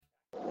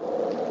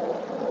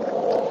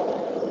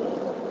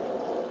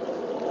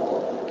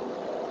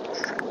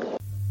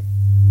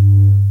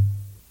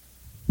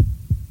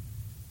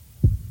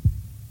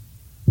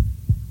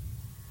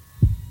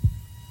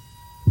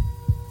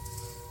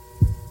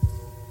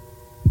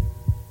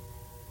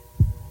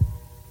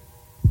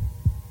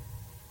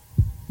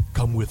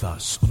Come with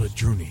us on a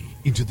journey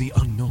into the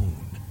unknown,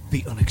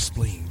 the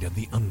unexplained, and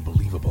the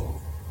unbelievable.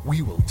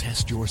 We will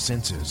test your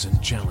senses and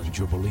challenge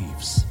your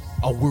beliefs.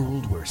 A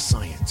world where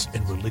science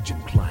and religion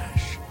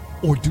clash.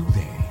 Or do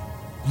they?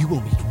 You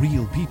will meet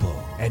real people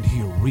and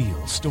hear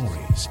real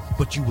stories,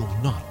 but you will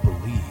not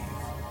believe.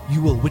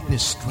 You will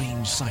witness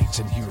strange sights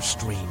and hear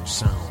strange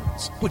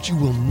sounds, but you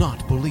will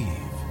not believe.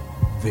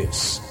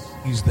 This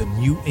is the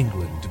New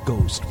England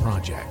Ghost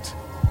Project.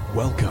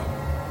 Welcome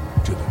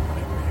to the nightmare.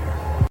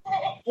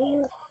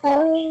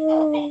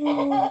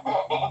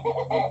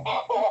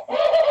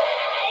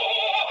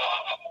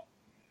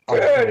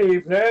 Good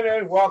evening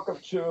and welcome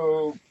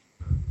to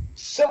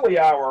Silly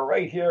Hour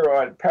right here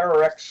on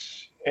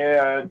ParaX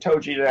and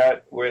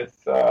TogiNet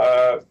with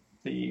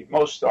the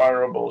most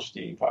honorable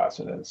Steve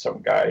Hassan and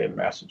some guy in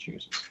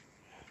Massachusetts.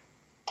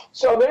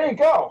 So there you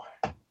go.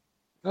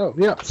 Oh,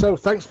 yeah. So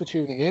thanks for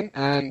tuning in,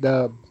 and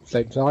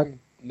same time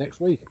next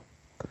week.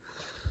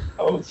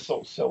 Oh, it's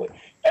so silly.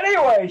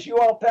 Anyways, you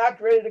all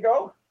packed, ready to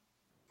go?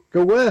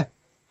 Go where?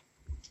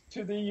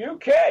 To the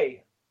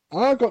UK.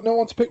 I got no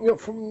one to pick me up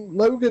from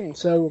Logan,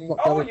 so I'm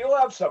not going. You'll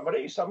have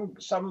somebody, some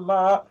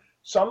Abu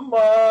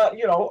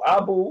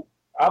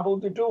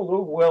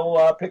Dadulu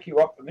will pick you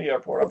up from the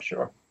airport, I'm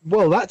sure.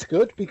 Well, that's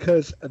good,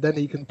 because then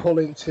he can pull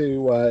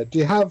into, what do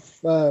you have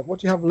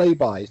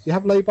laybys? Do you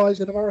have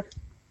laybys in America?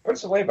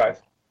 What's the laybys?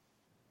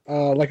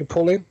 Like a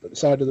pull-in at the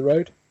side of the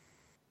road.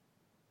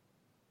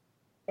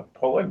 A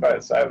pull-in by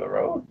the side of the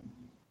road?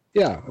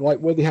 Yeah, like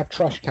where they have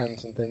trash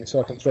cans and things, so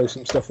I can throw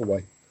some stuff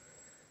away.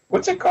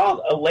 What's it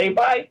called? A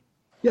lay-by?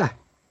 Yeah.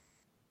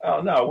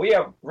 Oh, no, we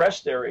have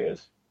rest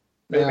areas.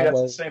 Maybe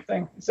that's the same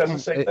thing? Is that the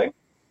same thing?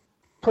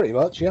 Pretty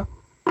much, yeah.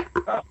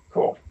 Oh,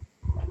 cool.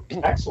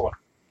 Excellent.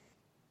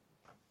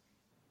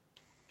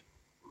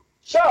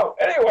 So,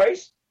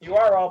 anyways, you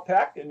are all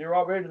packed and you're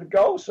all ready to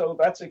go, so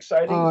that's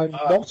exciting. I'm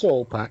not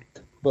all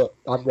packed, but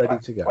I'm ready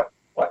to go.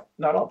 What?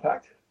 Not all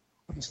packed?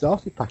 I haven't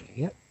started packing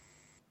yet.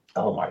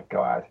 Oh, my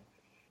God.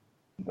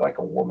 You're like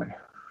a woman.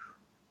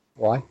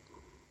 Why?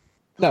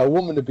 No, a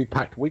woman would be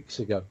packed weeks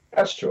ago.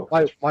 That's true.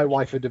 My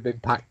wife would have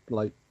been packed,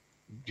 like,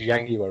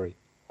 January.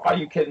 Well,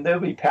 you can never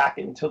be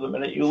packing until the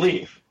minute you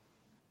leave.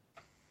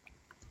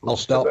 I'll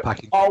start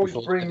packing. Always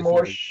bring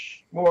more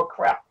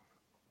crap.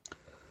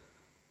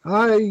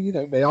 You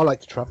know me, I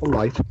like to travel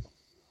light.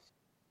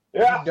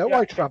 Yeah.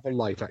 I travel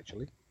light,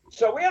 actually.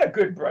 So we had a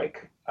good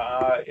break.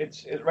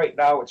 Right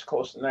now it's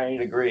close to 90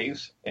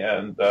 degrees,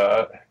 and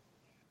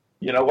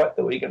you know what?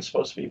 The weekend's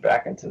supposed to be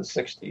back into the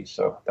 60s,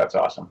 so that's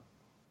awesome.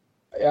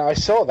 Yeah, I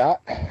saw that.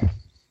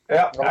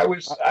 Yeah, I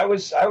was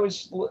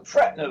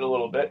fretting it a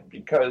little bit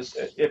because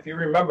if you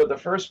remember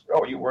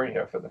you weren't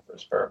here for the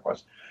first bear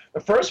request. The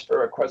first bear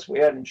request we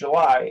had in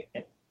July,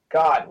 and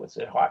God, was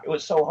it hot. It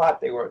was so hot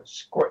they were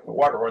squirting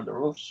water on the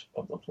roofs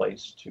of the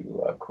place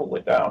to cool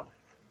it down.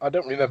 I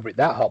don't remember it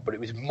that hot, but it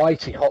was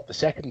mighty hot the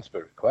second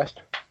spirit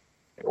request.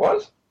 It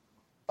was?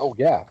 Oh,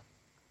 yeah.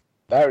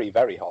 Very,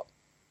 very hot.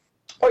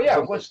 Oh, yeah,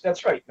 it was.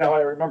 That's right. Now I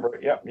remember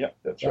it. Yep,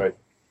 that's right.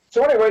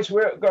 So anyways,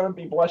 we're going to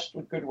be blessed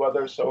with good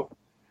weather, so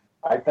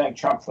I thank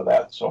Trump for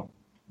that. So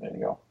there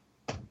you go.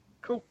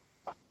 Cool.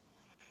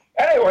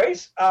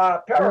 Anyways,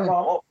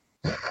 paranormal.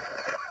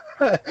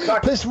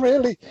 This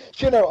really,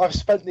 I've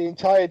spent the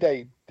entire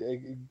day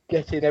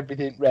getting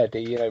everything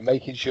ready,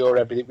 making sure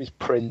everything was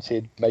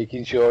printed,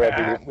 making sure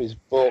everything was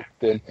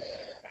booked, and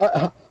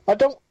I've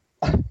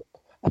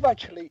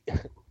actually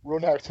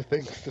run out of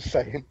things to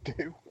say and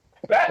do.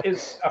 That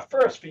is a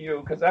first for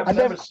you, because I've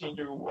never seen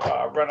you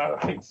run out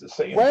of things to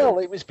say. Well,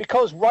 it was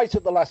because right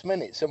at the last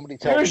minute somebody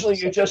told me. Usually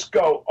you just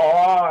go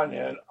on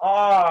and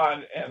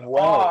on and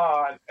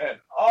on and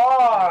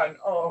on.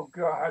 Oh,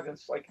 God,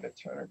 it's like an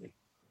eternity.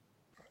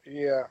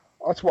 Yeah,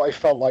 that's what I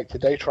felt like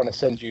today, trying to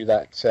send you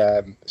that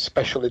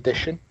special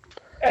edition.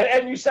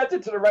 And you sent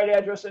it to the right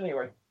address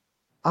anyway.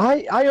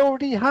 I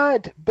already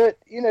had, but,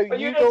 But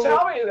you didn't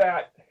tell me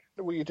that.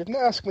 Well, you didn't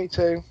ask me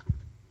to.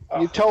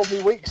 You told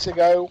me weeks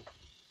ago.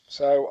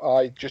 So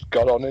I just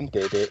got on and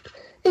did it,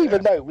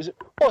 even though it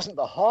wasn't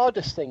the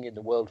hardest thing in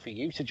the world for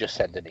you to just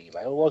send an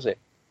email, was it?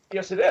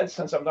 Yes, it is.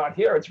 Since I'm not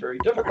here, it's very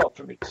difficult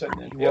for me to send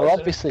an email. You're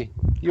obviously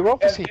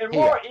and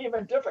more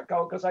even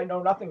difficult because I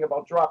know nothing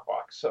about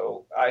Dropbox,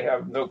 so I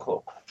have no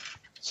clue.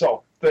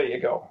 So there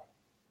you go.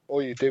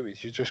 All you do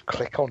is you just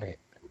click on it.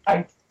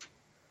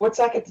 What's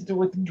that got to do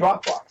with the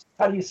Dropbox?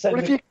 How do you send it?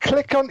 Well, if you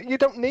click on it, you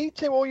don't need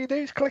to. All you do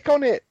is click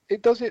on it.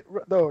 It does it.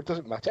 No, it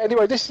doesn't matter.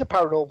 Anyway, this is a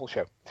paranormal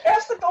show. It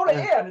has to go to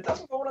Ann. It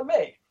doesn't go to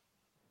me.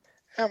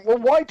 Well,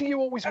 why do you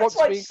always want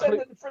to be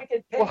sending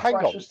freaking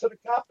paintbrushes to the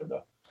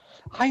carpenter.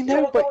 I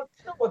know,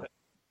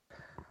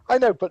 I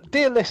know, but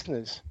dear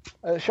listeners,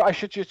 I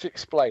should just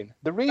explain.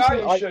 The reason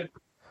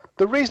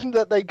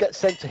that they get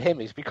sent to him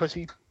is because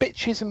he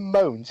bitches and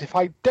moans if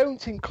I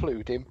don't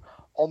include him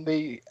on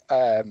the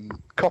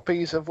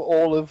copies of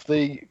all of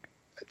the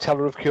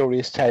Teller of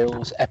Curious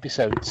Tales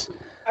episodes.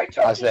 I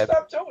told you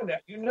stop doing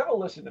that. You never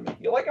listen to me.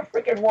 You're like a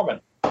freaking woman.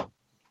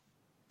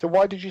 So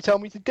why did you tell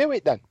me to do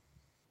it then?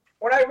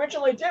 When I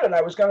originally did it,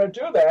 I was going to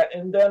do that,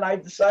 and then I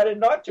decided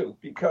not to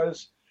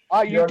because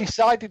You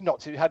decided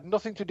not to. It had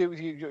nothing to do with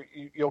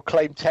your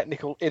claimed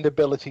technical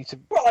inability to...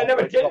 Well, I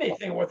never did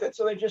anything with it,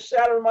 so they just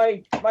sat on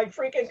my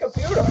freaking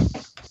computer.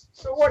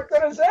 So what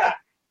good is that?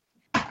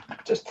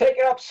 Just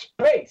taking up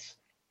space.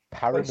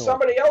 Like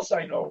somebody else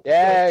I know.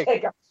 Yeah.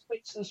 Take up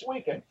space this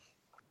weekend.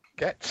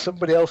 Get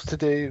somebody else to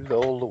do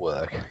all the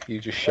work. You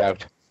just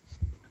shout.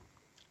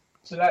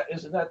 So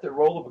isn't that the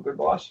role of a good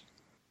boss?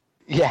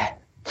 Yeah.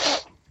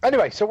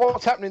 Anyway, so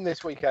what's happening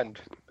this weekend?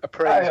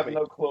 I have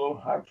no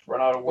clue. I've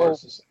run out of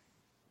words to say.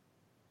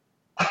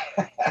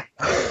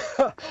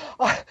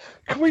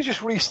 Can we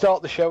just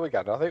restart the show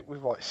again? I think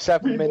we've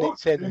 7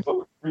 minutes in.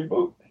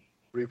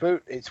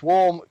 Reboot. It's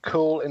warm,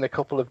 cool in a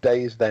couple of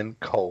days, then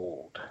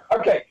cold.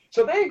 Okay,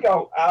 so there you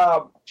go.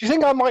 Do you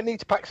think I might need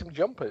to pack some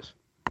jumpers?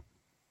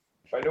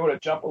 If I knew what a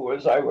jumper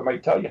was, I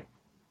might tell you.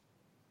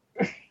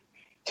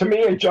 To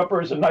me, a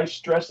jumper is a nice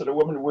dress that a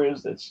woman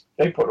wears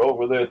they put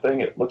over their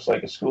thing. It looks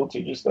like a school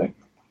teacher's thing.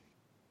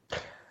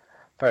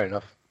 Fair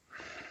enough.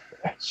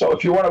 So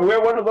if you want to wear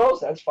one of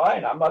those, that's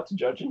fine. I'm not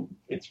judging.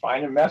 It's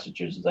fine in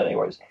Massachusetts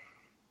anyways.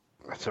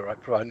 That's all right,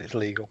 providing it's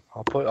legal.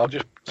 I'll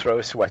just throw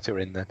a sweater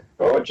in then.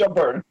 Throw a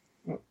jumper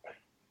in.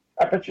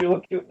 I bet you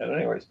look cute in it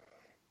anyways.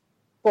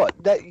 What?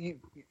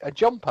 A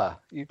jumper?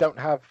 You don't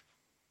have...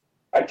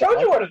 I told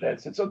you what it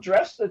is. It's a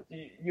dress that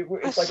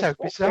it's like a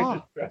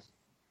bizarre dress.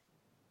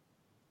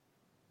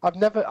 I've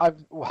never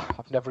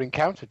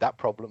encountered that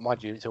problem.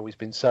 Mind you, it's always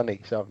been sunny,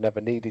 so I've never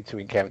needed to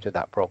encounter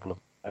that problem.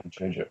 And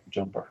change it,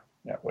 jumper.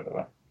 Yeah,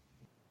 whatever.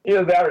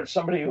 Either that or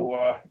somebody who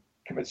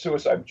commits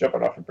suicide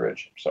jumping off a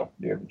bridge. So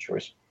you have the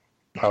choice.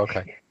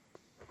 Okay.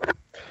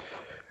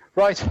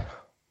 Right.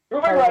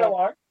 Moving right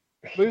along.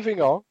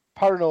 Moving on.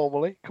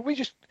 Paranormally. Can we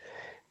just...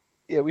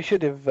 Yeah, we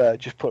should have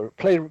just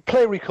play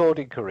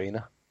recording,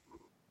 Karina.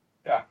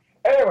 Yeah.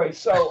 Anyway,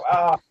 so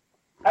I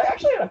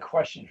actually had a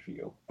question for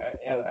you,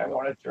 and I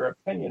wanted your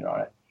opinion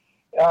on it.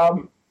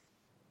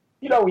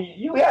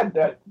 You had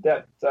that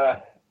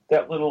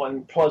little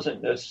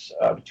unpleasantness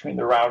between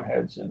the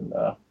Roundheads and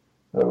the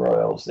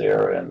Royals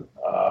there, and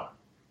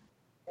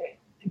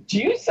do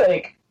you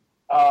think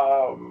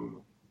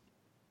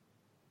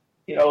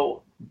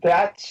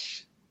that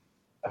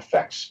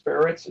affects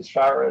spirits as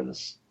far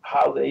as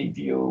how they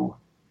view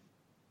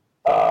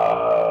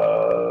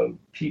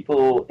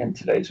people in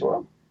today's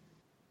world?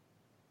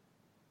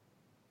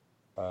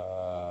 Do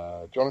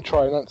you want to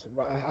try and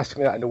ask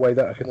me that in a way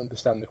that I can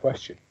understand the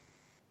question?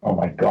 Oh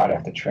my God! I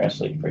have to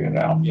translate for you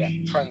now. Yeah,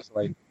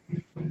 translate.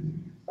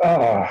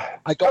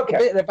 I got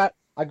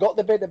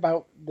the bit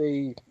about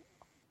the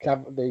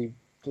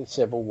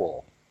Civil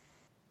War.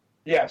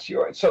 Yes,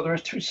 so there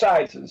was two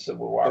sides of the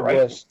Civil War, right?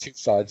 There was two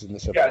sides in the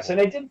Civil War. Yes, and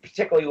they didn't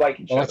particularly like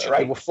each other, right?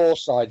 There were four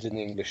sides in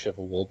the English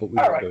Civil War, but we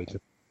won't go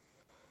into.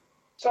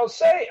 So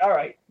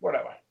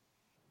whatever.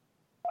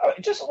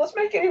 Just let's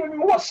make it even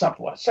more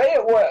simpler. Say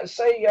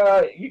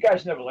you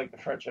guys never liked the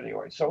French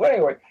anyway. So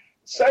anyway,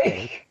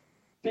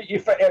 did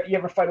you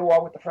ever fight a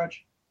war with the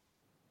French?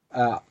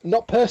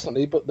 Not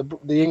personally, but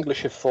the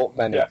English have fought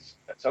many. Yes,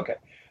 that's okay.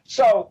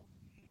 So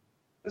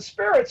the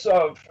spirits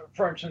of,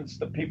 for instance,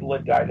 the people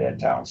that died in that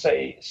town,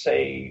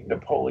 say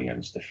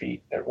Napoleon's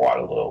defeat at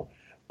Waterloo,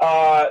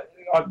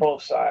 on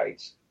both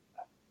sides,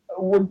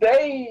 would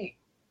they,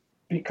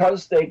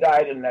 because they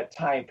died in that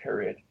time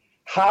period,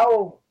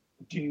 how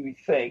do you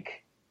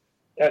think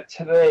that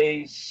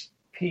today's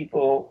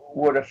people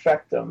would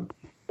affect them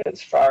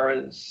as far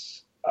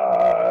as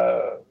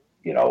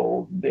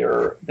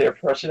their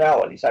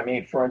personalities? I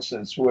mean, for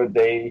instance, would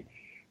they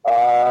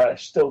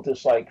still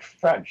dislike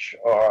French,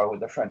 or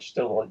would the French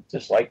still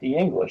dislike the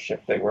English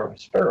if they were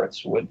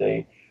spirits? Would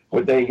they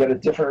get a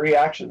different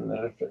reaction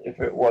than if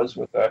it was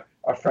with a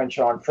French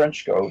on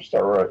French ghost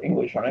or an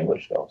English on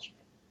English ghost?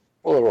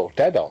 Well, they're all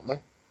dead, aren't they?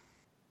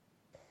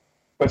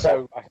 But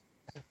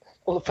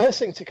well, the first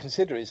thing to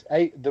consider is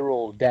A, they're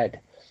all dead,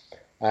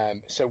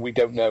 so we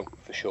don't know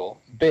for sure.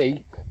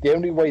 B, the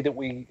only way that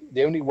we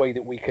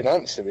can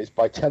answer is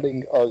by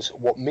telling us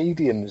what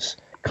mediums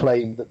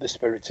claim that the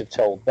spirits have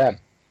told them.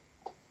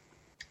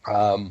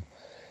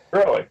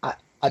 Really?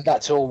 And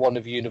that's all one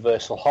of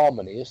universal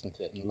harmony, isn't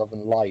it? And love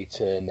and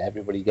light, and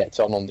everybody gets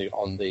on the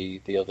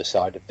other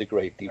side of the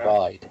Great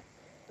Divide.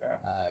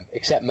 Yeah.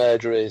 Except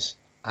murderers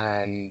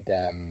and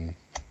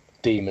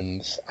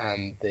demons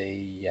and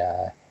the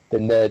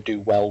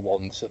ne'er-do-well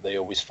ones that they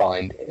always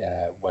find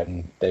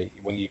when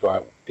you go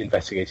out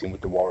investigating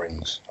with the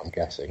Warrens, I'm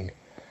guessing.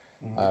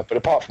 Mm-hmm. But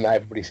apart from that,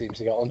 everybody seems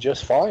to get on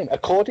just fine,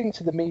 according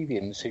to the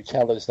mediums who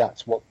tell us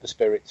that's what the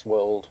spirits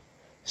world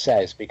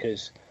says,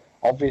 because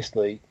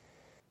obviously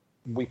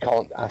we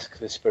can't ask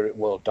the spirit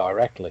world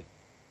directly.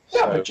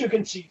 Yeah, but you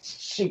can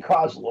see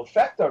causal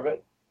effect of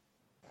it.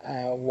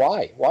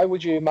 Why? Why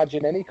would you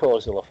imagine any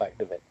causal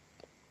effect of it?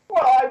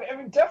 Well, I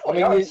mean,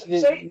 definitely. You're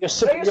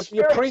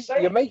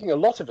making a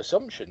lot of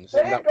assumptions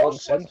in that one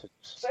sentence.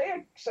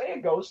 Say a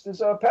ghost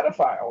is a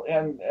pedophile,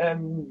 and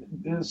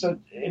he's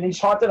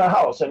haunting a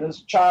house, and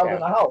there's a child in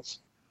the house.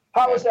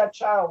 How is that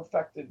child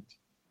affected?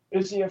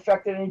 Is he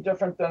affected any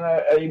different than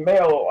a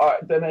male,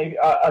 than a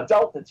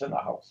adult that's in the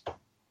house?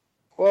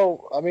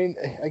 Well, I mean,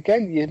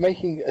 again, you're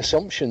making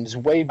assumptions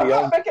way beyond.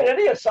 I'm not making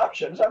any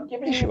assumptions. I'm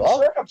giving you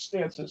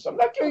circumstances. I'm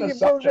not giving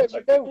assumptions.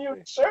 I'm giving you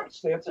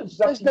circumstances.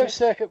 There's no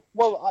circumstance.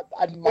 Well,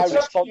 my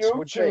response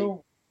would be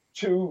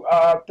to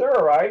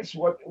theorize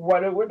what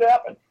would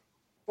happen.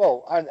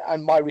 Well,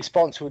 and my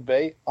response would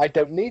be, I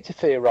don't need to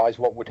theorize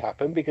what would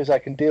happen because I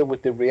can deal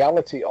with the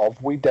reality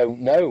of we don't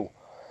know.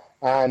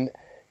 And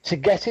to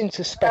get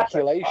into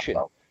speculation,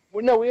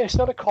 well, no, it's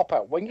not a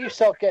cop-out. When you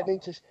start getting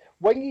into,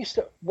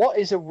 what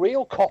is a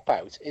real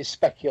cop-out is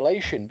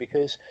speculation,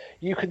 because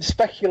you can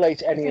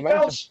speculate any amount. If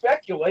you don't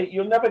speculate,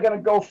 you're never going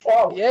to go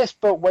forward. Yes,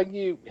 but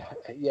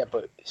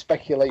but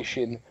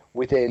speculation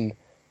within,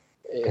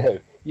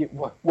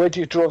 where do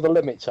you draw the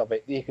limits of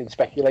it? You can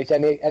speculate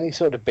any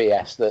sort of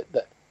BS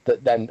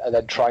that then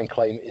try and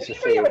claim it is a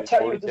theory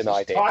or it's an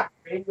idea. Talk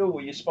radio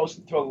where you're supposed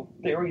to throw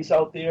theories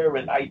out there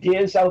and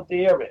ideas out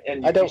there,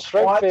 and I don't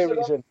throw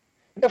theories in.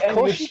 Of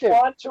course you do.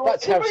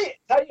 That's how.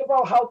 Tell you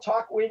about how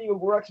talk radio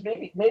works.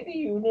 Maybe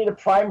you need a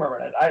primer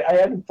in it. I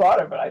hadn't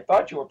thought of it. I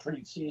thought you were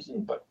pretty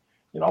seasoned, but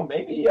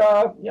maybe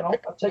I'll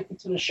take you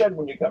to the shed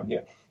when you come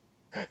here.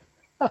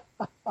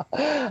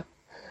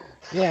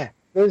 Yeah,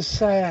 there's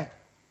a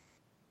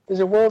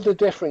world of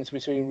difference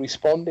between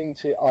responding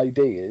to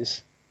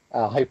ideas,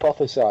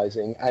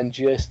 hypothesizing, and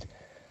just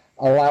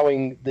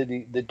allowing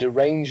the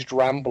deranged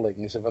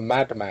ramblings of a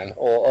madman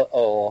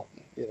or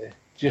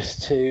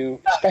just to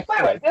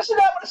speculate. Wait, isn't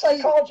that what a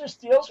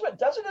psychologist deals with?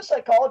 Doesn't a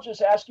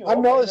psychologist ask you?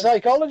 I'm not a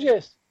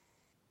psychologist.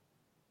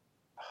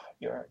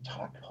 You're a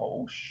talk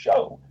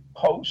show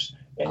host,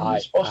 and you're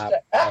supposed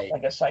to act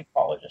like a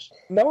psychologist.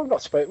 No, I'm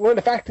not supposed. Well,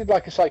 if I acted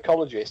like a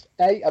psychologist,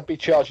 I'd be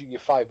charging you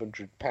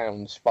 £500,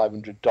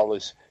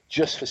 $500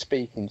 just for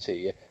speaking to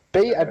you.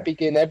 B, I'd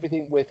begin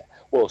everything with,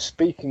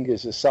 speaking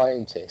as a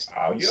scientist.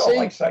 Oh, you don't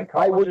like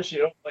psychologists? You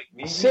don't like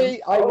me?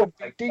 C, I would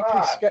be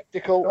deeply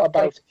skeptical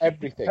about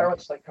everything.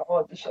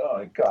 Psychologist, oh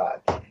my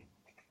God.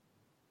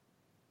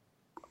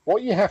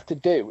 What you have to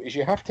do is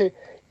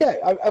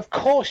of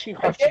course you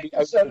have to be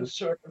open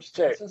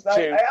circumstances.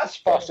 I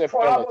asked for a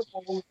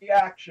probable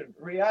reaction.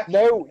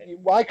 No,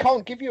 I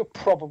can't give you a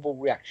probable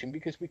reaction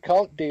because we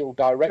can't deal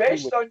directly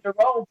based on your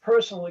own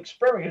personal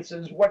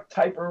experiences. What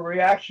type of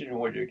reaction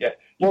would you get?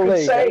 You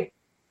could say,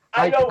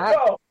 I don't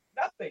know,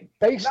 nothing.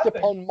 Based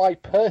upon my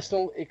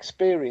personal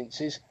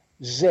experiences,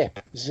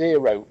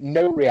 zero,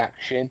 no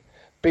reaction,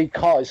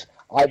 because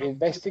I've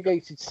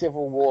investigated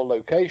Civil War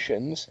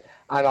locations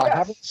and I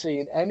haven't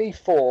seen any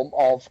form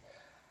of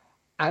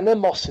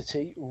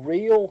animosity,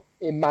 real,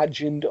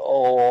 imagined,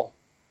 or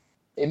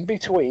in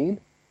between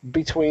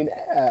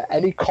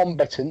any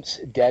combatants,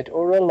 dead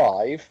or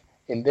alive,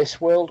 in this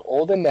world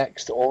or the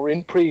next or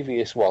in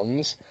previous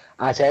ones,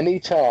 at any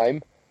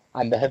time,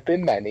 and there have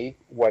been many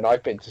when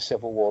I've been to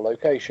Civil War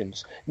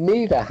locations.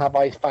 Neither have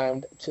I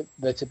found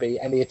there to be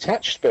any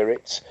attached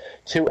spirits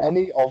to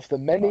any of the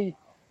many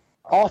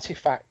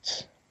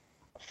artifacts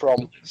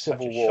from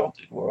Civil War.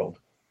 Sheltered world.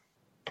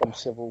 From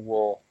Civil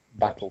War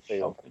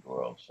battlefield.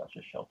 Such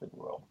a sheltered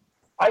world.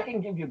 I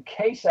can give you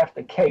case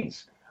after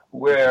case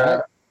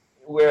where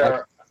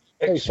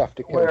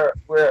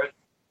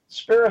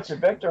spirits have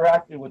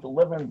interacted with the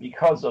living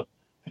because of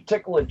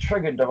particular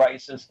trigger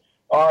devices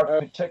or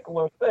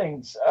particular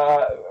things,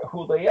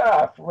 who they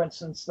are. For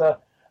instance, a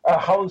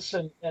house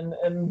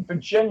in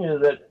Virginia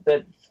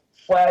that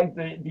flagged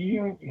the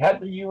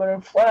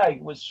Union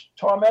flag was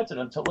tormented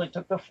until they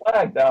took the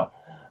flag down.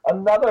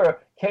 Another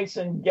case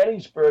in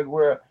Gettysburg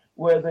where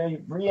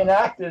the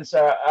reenactors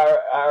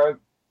are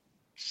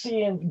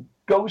seeing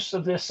ghosts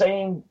of the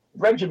same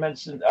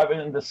regiments and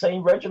the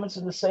same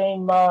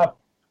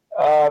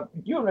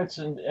units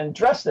and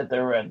dress that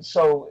they're in.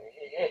 So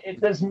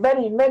there's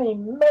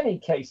many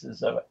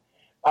cases of it.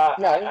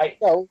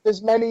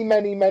 There's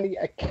many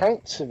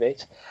accounts of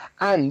it,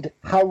 and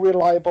how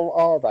reliable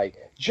are they?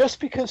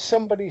 Just because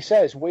somebody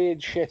says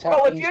weird shit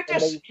happens. Well,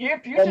 if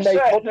you just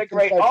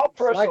integrate all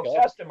personal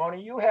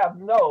testimony, you have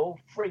no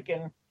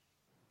freaking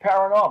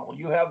paranormal.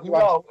 You have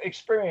no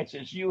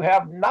experiences. You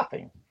have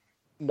nothing.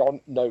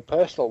 No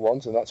personal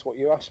ones, and that's what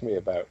you asked me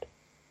about.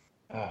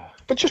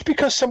 But just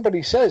because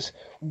somebody says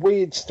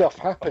weird stuff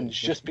happens,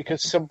 just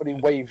because somebody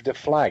waved a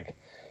flag,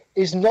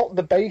 is not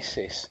the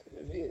basis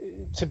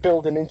to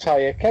build an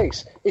entire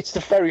case. It's the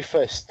very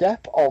first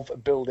step of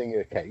building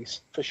a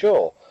case, for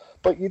sure.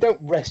 But you don't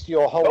rest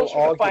your whole argument.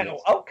 Those are the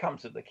final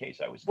outcomes of the case.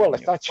 Well,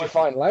 if that's your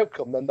final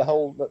outcome, then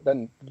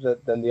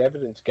the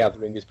evidence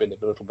gathering has been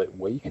a little bit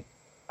weak.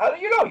 How do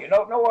you know? You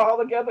don't know how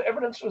the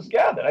evidence was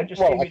gathered. I can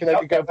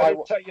only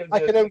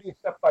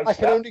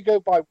go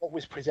by what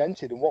was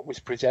presented, and what was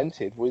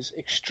presented was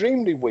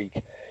extremely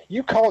weak.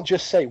 You can't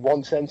just say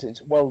one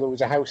sentence. Well, there was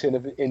a house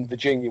in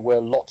Virginia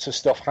where lots of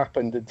stuff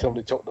happened until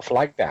they took the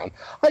flag down.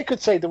 I could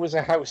say there was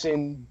a house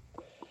in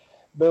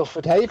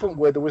Milford Haven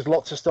where there was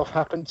lots of stuff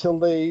happened till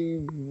they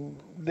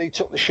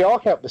took the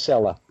shark out the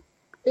cellar.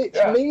 It's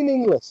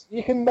meaningless.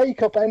 You can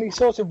make up any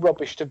sort of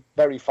rubbish to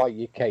verify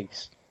your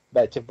case.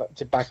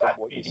 to back up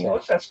what you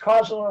said. That's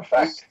cause and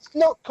effect. It's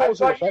not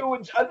cause and effect. I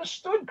thought you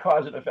understood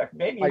cause and effect.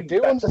 Maybe I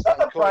do that's understand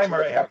another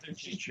primer I have to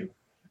teach you.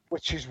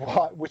 Which is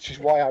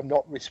why I'm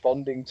not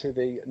responding to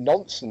the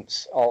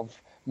nonsense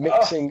of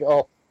mixing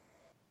up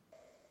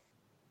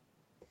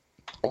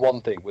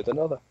one thing with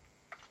another.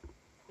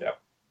 Yeah,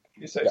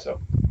 you say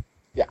so.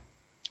 Yeah.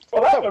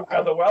 Well, that went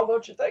rather well,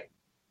 don't you think?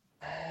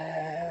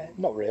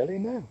 Not really,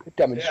 no. It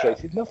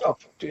demonstrated nothing. Well,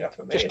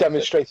 just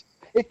demonstrated.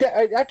 It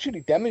actually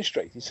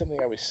demonstrated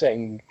something I was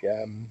saying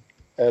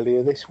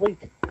earlier this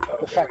week.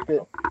 The fact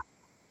that,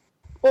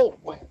 well,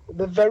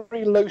 the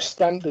very low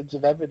standards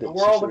of evidence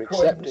that are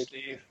accepted.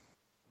 Steve.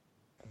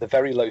 The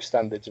very low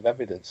standards of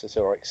evidence that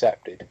are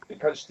accepted.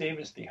 Because Steve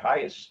is the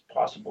highest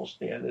possible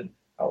standard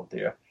out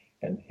there,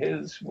 and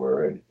his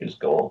word is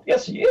gold.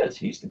 Yes, he is.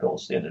 He's the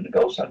gold standard of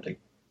ghost hunting.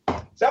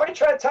 Is that what you're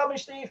trying to tell me,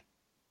 Steve?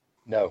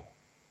 No.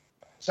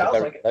 Sounds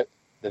like it.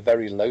 The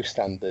very low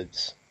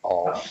standards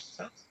of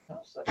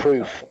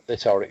proof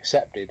that are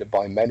accepted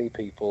by many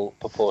people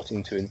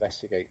purporting to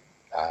investigate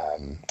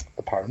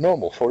the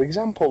paranormal. For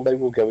example, they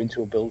will go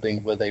into a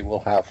building where they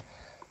will have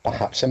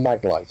perhaps a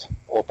mag light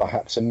or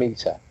perhaps a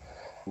meter.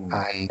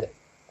 And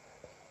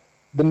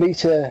the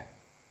meter,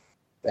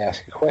 they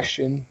ask a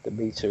question, the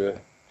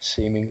meter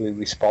seemingly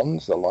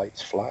responds, the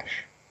lights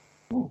flash.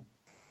 And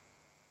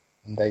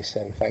they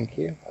say thank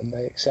you, and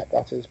they accept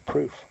that as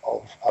proof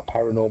of a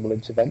paranormal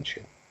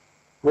intervention.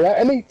 Without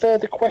any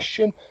further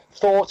question,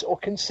 thought, or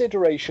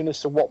consideration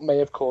as to what may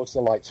have caused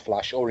the lights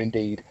flash, or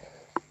indeed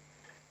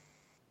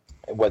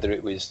whether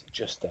it was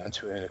just down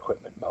to an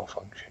equipment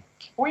malfunction.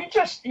 We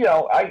just,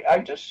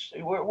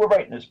 we're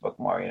writing this book,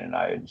 Marion and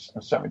I, in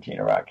 17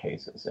 Iraq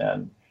cases,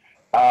 and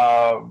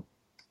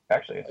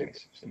actually I think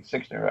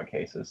 16 Iraq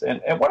cases,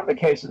 and one of the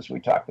cases we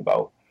talked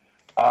about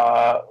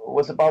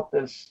was about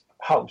this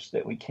house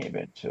that we came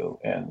into,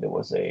 and there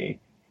was a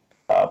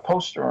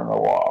poster on the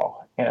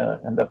wall,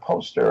 and the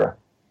poster,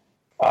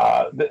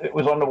 it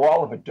was on the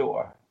wall of a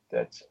door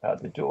that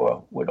the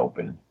door would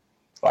open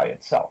by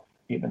itself,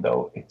 even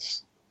though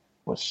it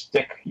was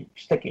sticky,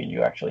 and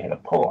you actually had to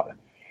pull on it.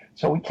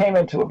 So we came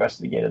in to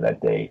investigate it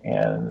that day,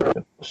 and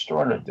the poster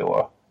on the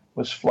door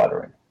was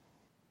fluttering.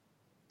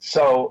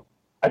 So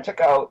I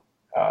took out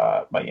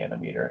my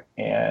anemometer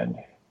and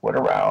went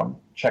around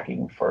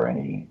checking for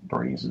any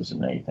breezes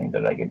and anything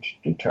that I could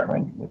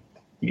determine with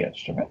the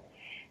instrument,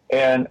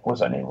 and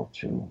was unable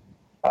to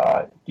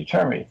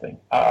determine anything.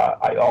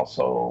 I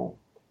also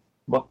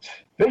looked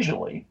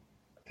visually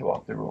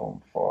throughout the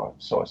room for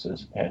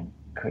sources and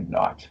could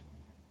not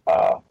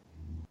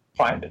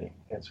find any,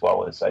 as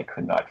well as I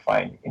could not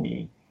find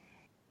any,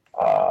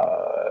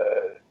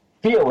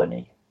 feel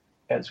any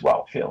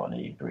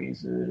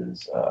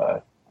breezes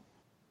or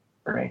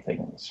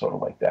anything sort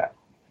of like that.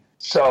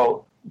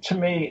 So to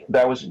me,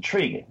 that was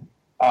intriguing.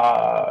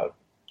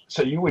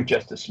 So you would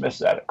just dismiss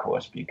that, of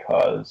course,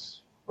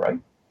 because, right?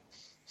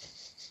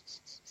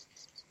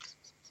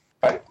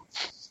 Right?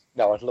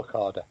 No, I'd look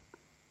harder.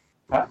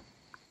 Huh?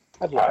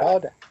 I'd look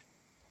harder.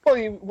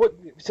 Well,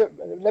 so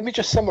let me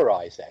just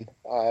summarise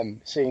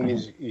then. Seeing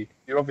as you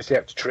obviously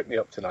have to trip me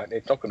up tonight,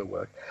 it's not going to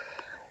work.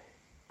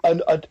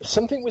 And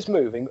something was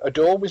moving. A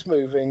door was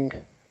moving.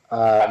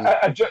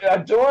 A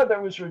door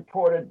that was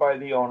reported by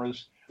the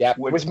owners. Yeah,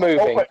 was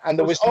moving, and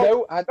there was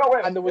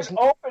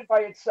open by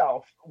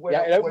itself.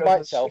 It opened by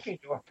itself.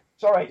 It's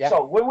all right. Yeah.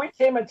 So when we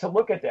came in to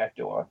look at that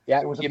door,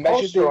 there was you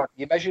measured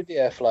the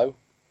airflow.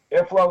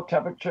 Airflow,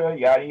 temperature,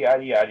 yada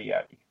yada yada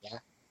yada. Yeah.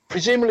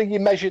 Presumably, you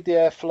measured the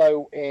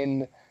airflow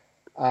in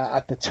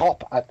at the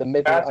top, at the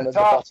middle, and at the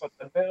bottom.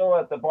 At the middle,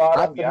 at the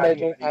bottom. At the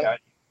middle. Yada.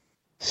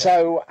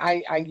 So,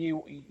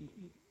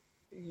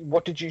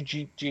 what did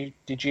you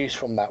deduce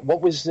from that?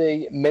 What was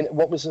the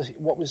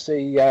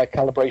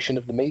calibration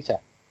of the meter?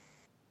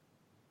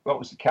 What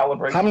was the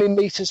calibration? How many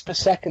meters per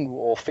second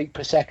or feet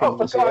per second?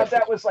 Oh, God,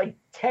 that was like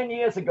 10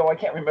 years ago. I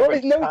can't remember.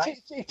 Well,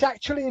 it's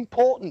actually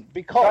important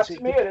because... To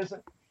me, it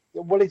isn't.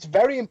 Well, it's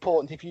very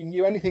important if you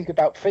knew anything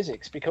about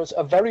physics, because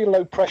a very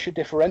low pressure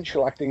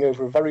differential acting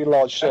over a very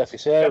large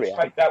surface area. That's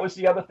right. That was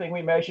the other thing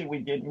we measured. We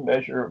didn't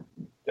measure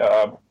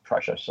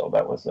pressure, so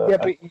that was.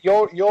 But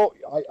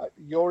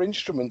your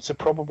instruments are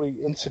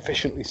probably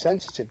insufficiently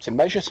sensitive to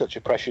measure such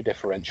a pressure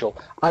differential.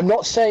 I'm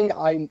not saying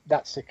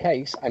that's the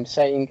case. I'm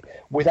saying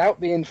without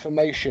the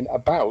information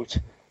about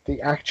the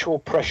actual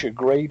pressure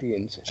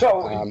gradient,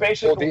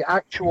 basically, or the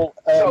actual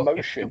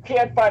motion. You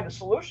can't find a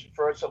solution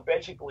for it, so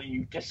basically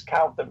you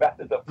discount the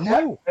method of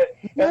and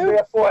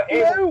therefore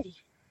able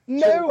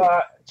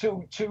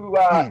to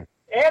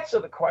answer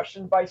the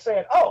question by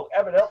saying, oh,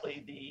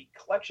 evidently the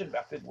collection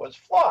method was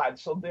flawed,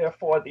 so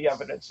therefore the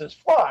evidence is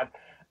flawed.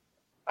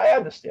 I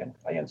understand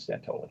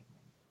totally.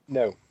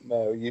 No,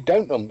 you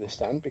don't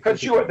understand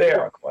because you were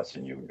there, of course,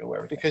 and you knew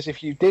everything. Because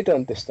if you did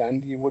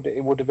understand, it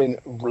would have been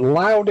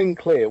loud and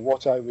clear.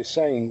 What I was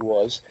saying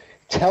was,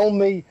 tell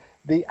me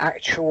the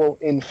actual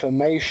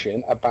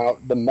information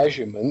about the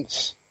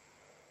measurements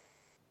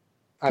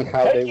and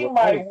how they were. Taking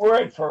my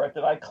word for it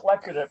that I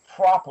collected it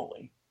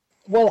properly.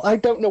 Well, I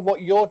don't know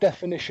what your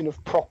definition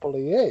of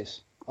properly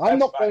is. I'm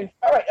not going.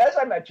 All right, as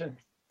I mentioned,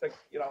 do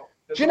you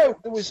know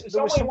there was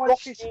some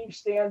rocket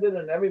standard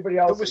and everybody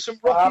else. There was some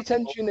rocket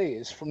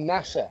engineers from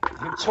NASA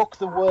who took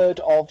the word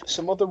of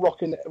some other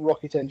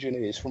rocket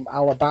engineers from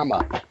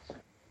Alabama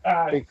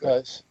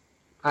because,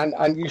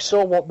 and you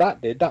saw what that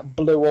did. That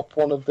blew up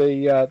one of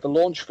the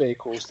launch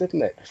vehicles,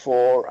 didn't it?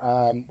 For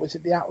was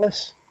it the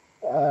Atlas?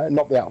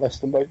 Not the Atlas,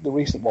 the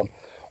recent one,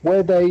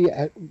 where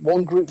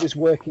one group was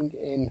working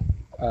in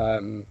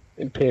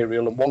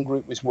Imperial and one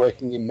group was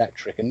working in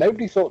metric, and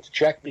nobody thought to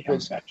check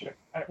because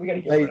we got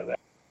to get rid of that.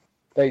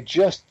 They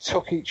just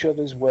took each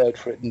other's word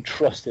for it and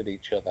trusted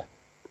each other.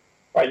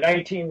 By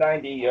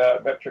 1990,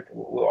 metric,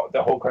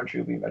 the whole country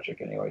will be metric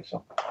anyway.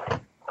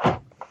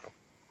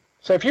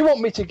 So if you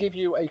want me to give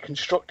you a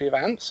constructive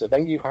answer,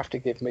 then you have to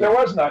give me. There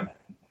was none.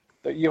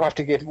 You have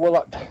to give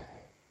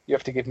you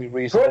have to give me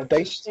reasonable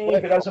dates.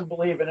 Steve doesn't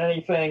believe in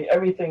anything.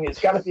 Everything has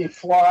got to be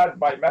flawed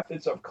by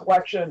methods of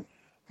collection.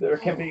 There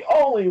can be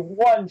only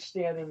one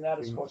standard, and that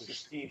is supposed to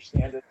Steve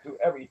standard to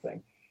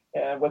everything.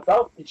 And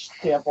without the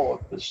stamp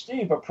of the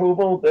Steve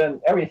approval,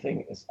 then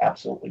everything is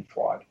absolutely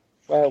flawed.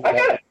 Well, I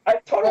get it. I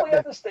totally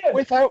understand.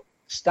 Without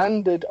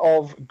standard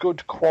of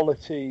good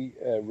quality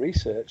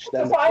research,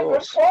 then define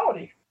good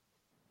quality.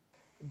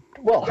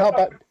 Well,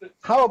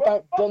 how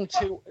about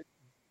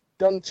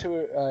done to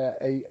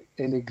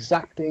an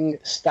exacting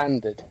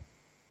standard?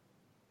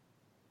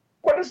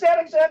 What is that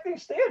exacting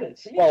standard?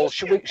 See,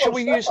 should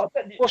we use?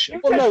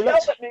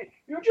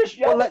 You just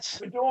yelled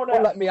at me doing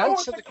that. Let me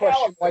answer the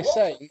question by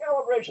saying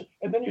calibration,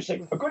 and then you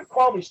say a good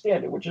quality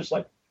standard, which is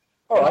like,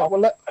 all right.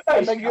 Well,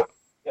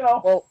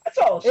 that's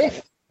all.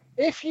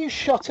 If you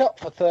shut up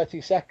for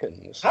 30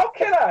 seconds, how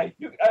can I?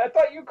 I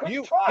thought you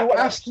couldn't try. You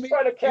asked me.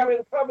 Trying to carry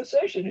the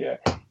conversation here.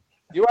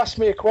 You asked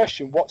me a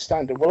question. What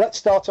standard? Well, let's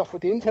start off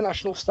with the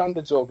International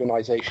Standards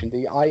Organization,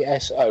 the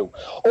ISO,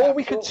 or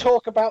we could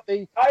talk about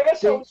the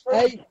ISO.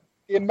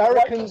 The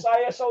Americans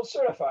ISO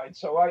certified,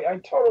 so I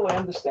totally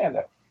understand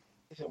that.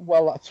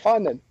 Well, that's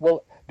fine then.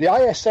 Well, the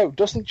ISO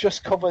doesn't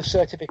just cover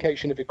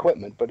certification of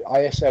equipment, but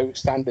ISO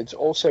standards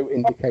also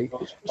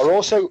are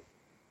also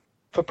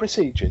for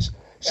procedures.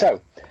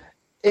 So,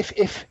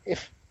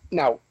 if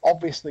now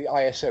obviously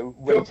ISO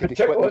rated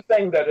equipment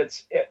thing that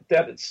it's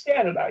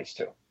standardized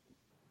to.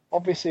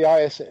 Obviously,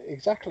 ISO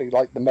exactly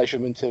like the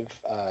measurement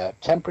of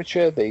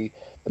temperature, the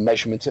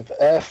measurement of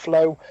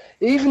airflow,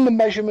 even the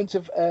measurement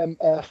of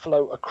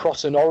airflow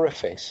across an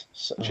orifice,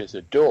 such as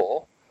a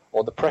door,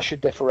 or the pressure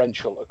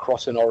differential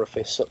across an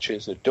orifice, such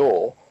as a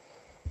door,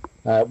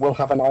 will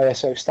have an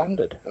ISO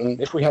standard.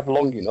 And if we have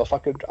long enough, I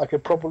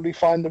could probably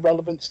find the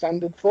relevant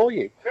standard for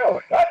you.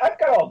 Really? I've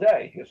got all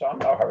day, so I'm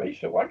not hurry.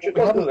 So why don't you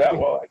go do that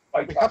while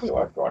I talk to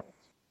our guardians?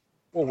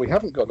 Well, we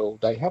haven't got all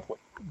day, have we?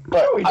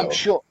 But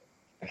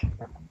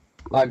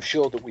I'm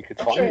sure that we could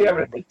find it. You have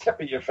it at the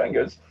tip of your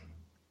fingers.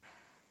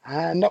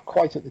 Not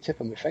quite at the tip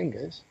of my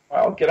fingers.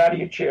 Well, get out of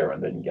your chair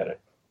and then get it.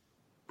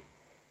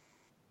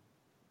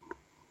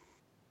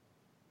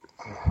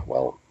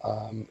 Well,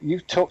 you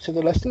talk to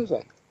the listeners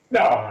then.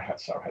 No,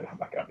 that's all right. I'm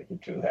not going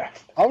to do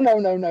that. Oh,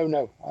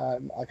 no.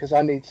 Because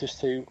I need just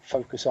to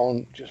focus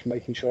on just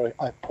making sure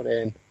I put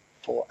in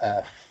for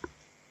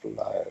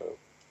airflow.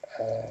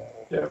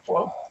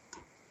 Airflow?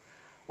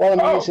 Well,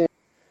 I'm using...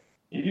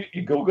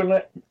 You Google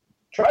it?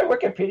 Try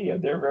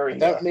Wikipedia. They're very... You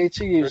don't need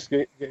to use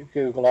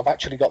Google. I've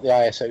actually got the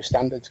ISO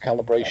standards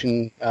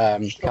calibration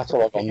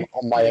catalogue on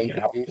my own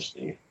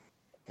computer.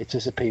 It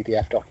is a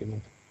PDF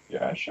document.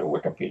 Yeah, sure.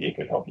 Wikipedia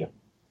could help you.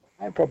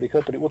 I probably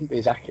could, but it wouldn't be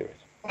as accurate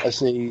as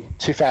the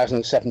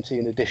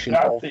 2017 edition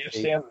of the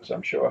standards,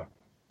 I'm sure.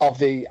 Of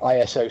the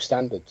ISO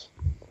standards.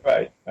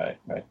 Right. By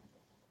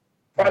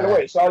the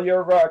way, is all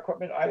your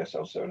equipment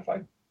ISO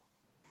certified?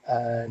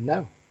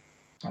 No.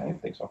 I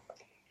didn't think so.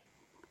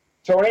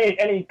 So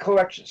any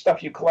collection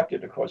stuff you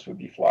collected, of course, would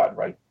be flawed,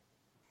 right?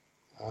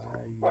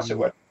 Of course it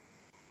would.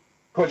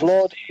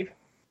 Flawed, Steve?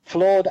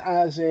 Flawed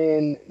as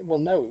in... Well,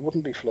 no, it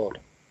wouldn't be flawed.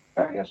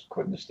 I guess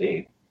couldn't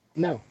Steve.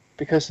 No,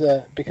 because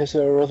there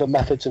are other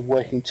methods of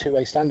working to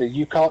a standard.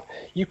 You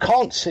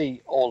can't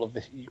see all of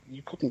this.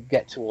 You couldn't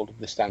get to all of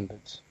the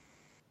standards.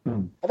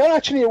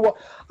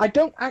 I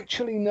don't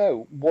actually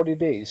know what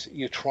it is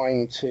you're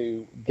trying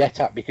to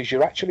get at, because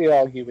you're actually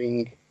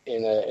arguing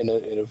in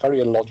a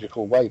very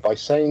illogical way by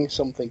saying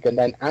something and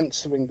then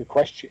answering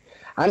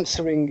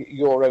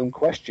your own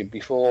question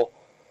before.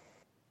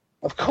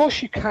 Of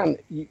course you can.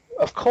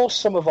 Of course,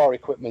 some of our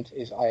equipment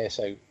is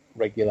ISO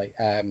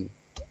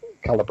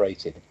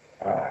calibrated.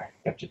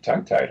 Got your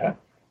tongue tied, huh?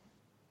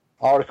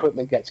 Our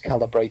equipment gets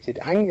calibrated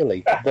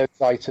annually. Those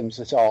items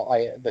that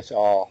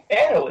are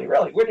annually,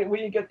 really. Where do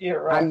you get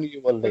your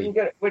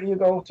annually? Where do you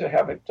go to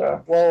have it?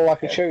 Well, I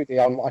could show you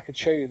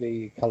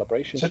the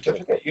calibration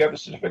certificate. You have a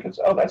certificate.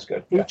 Oh, that's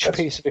good. Each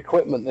piece of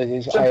equipment that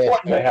is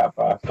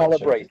ISO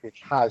calibrated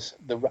has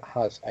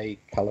a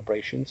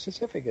calibration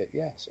certificate.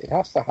 Yes, it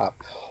has to have.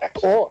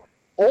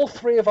 All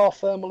three of our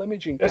thermal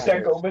imaging cameras.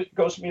 Does that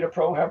Ghost Meter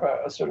Pro have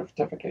a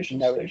certification?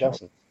 No, it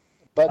doesn't.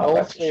 But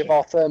all three of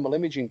our thermal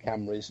imaging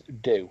cameras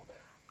do.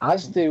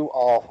 as do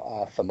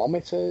our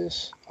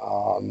thermometers,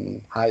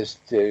 as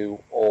do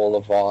all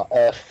of our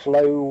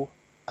airflow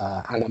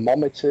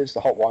anemometers, the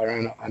hot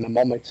wire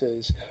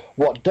anemometers.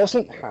 What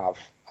doesn't have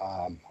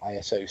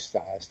ISO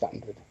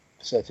standard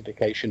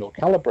certification or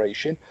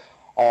calibration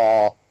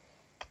are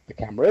the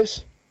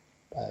cameras,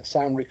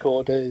 sound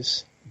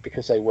recorders,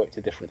 because they work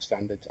to different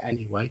standards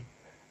anyway,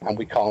 and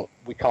we can't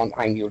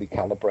annually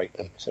calibrate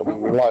them. So we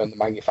rely on the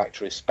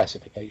manufacturer's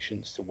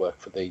specifications to work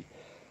for the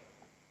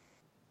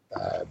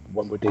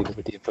when we're dealing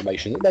with the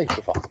information that they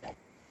provide.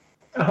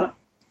 Uh-huh.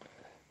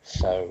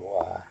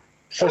 So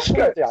it's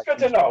good. It's good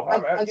to know.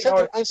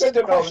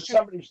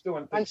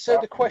 So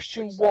the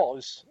question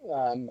was,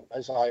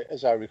 as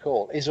I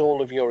recall, is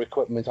all of your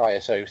equipment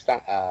ISO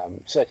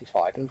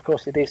certified? And of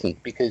course it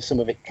isn't, because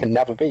some of it can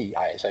never be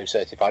ISO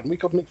certified, and we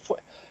couldn't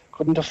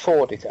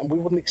afford it, and we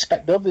wouldn't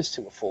expect others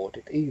to afford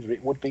it either.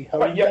 It would be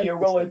horrendous. But yet you're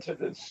willing to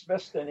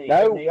dismiss any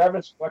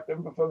evidence collected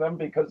for them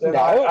because they're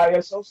not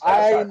ISO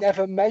certified. I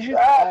never measured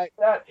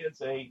that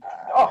is a...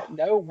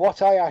 No,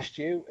 what I asked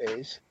you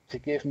is to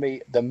give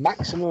me the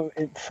maximum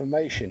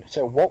information.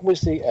 So what was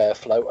the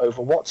airflow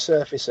over what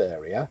surface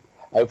area,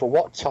 over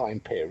what time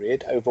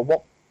period, over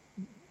what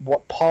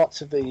parts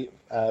of the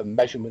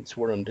measurements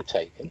were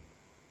undertaken,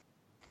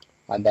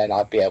 and then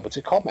I'd be able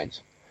to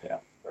comment. Yeah,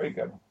 very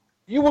good.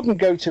 You wouldn't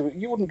go to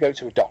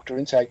a doctor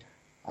and say,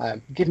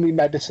 "Give me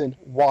medicine."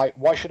 Why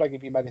should I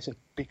give you medicine?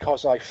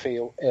 Because I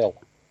feel ill.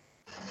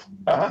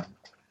 Uh-huh.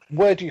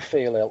 Where do you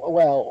feel ill?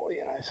 Well,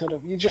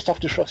 you just have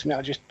to trust me.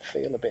 I just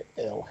feel a bit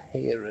ill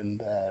here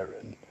and there,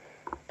 and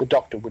the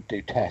doctor would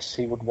do tests.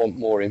 He would want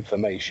more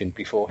information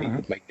before he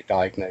could make a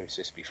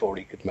diagnosis, before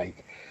he could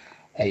make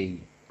a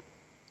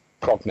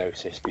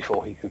prognosis,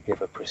 before he could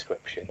give a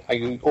prescription.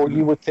 Or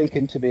you would think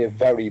him to be a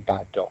very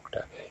bad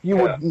doctor. You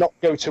would not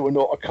go to an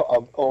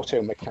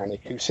auto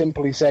mechanic who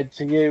simply said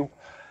to you,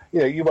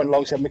 you went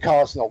along and said, "My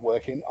car's not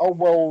working." "Oh,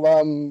 well,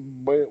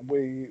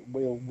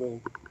 we'll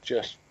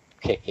just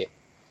kick it."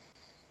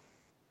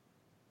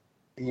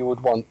 You would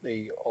want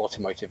the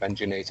automotive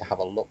engineer to have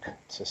a look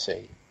to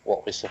see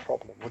what was the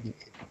problem, wouldn't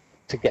you?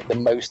 To get the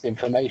most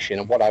information.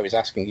 And what I was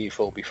asking you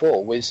for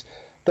before was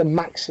the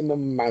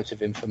maximum amount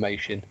of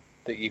information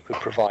that you could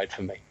provide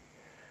for me.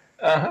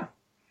 Uh-huh.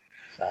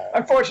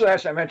 Unfortunately,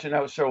 as I mentioned,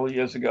 that was several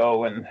years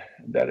ago, and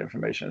that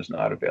information is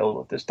not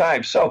available at this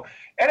time. So,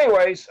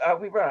 anyways,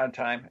 we've run out of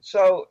time.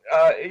 So,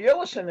 you're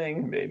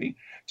listening, maybe,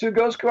 to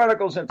Ghost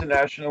Chronicles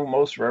International,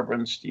 Most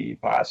Reverend Steve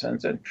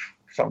Parsons, and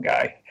some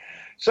guy.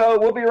 So,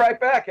 we'll be right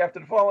back after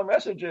the following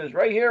messages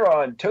right here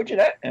on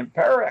TogiNet and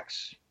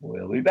Pararex.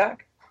 We'll be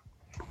back.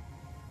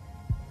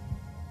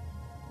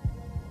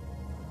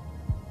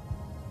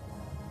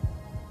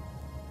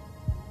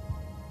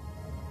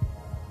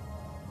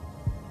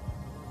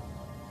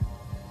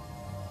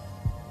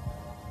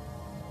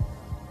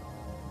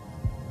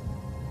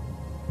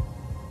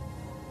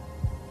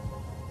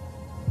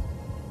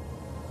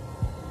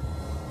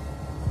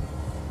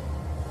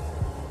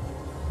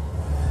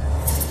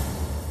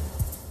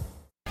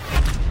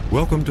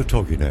 Welcome to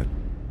TogiNet,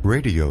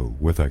 radio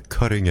with a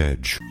cutting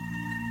edge.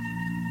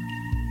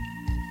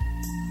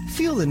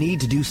 Feel the need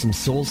to do some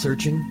soul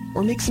searching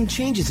or make some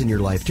changes in your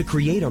life to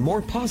create a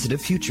more positive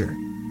future?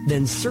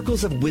 Then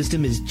Circles of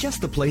Wisdom is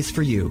just the place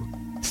for you.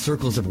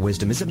 Circles of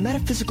Wisdom is a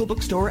metaphysical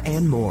bookstore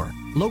and more,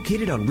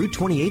 located on Route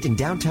 28 in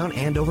downtown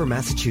Andover,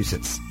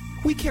 Massachusetts.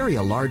 We carry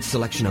a large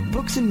selection of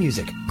books and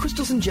music,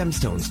 crystals and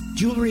gemstones,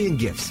 jewelry and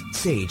gifts,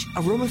 sage,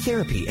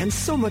 aromatherapy, and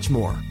so much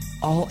more,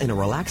 all in a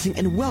relaxing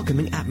and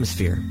welcoming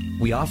atmosphere.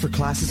 We offer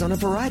classes on a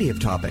variety of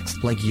topics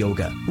like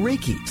yoga,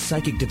 Reiki,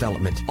 psychic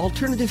development,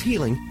 alternative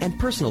healing, and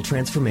personal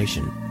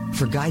transformation.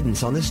 For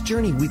guidance on this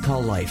journey we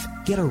call life,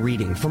 get a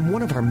reading from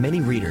one of our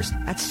many readers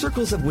at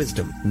Circles of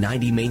Wisdom,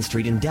 90 Main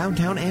Street in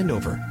downtown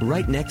Andover,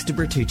 right next to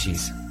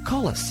Bertucci's.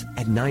 Call us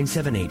at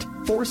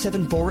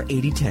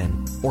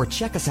 978-474-8010 or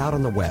check us out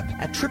on the web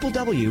at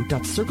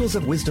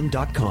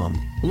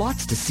www.circlesofwisdom.com.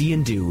 Lots to see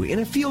and do in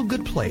a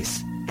feel-good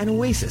place, an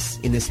oasis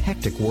in this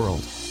hectic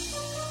world.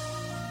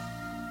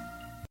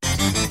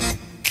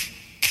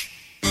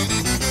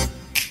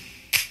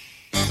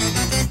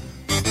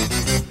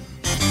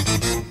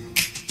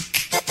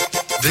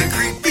 They're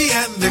creepy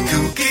and they're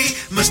kooky,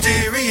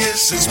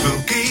 mysterious and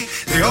spooky.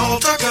 They all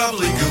talk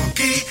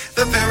gobbledygooky,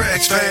 the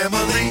Pararex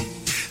family.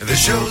 The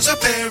shows are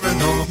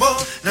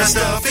paranormal, not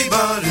stuffy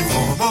but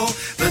informal.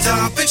 The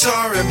topics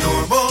are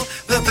abnormal,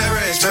 the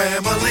Pararex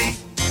family.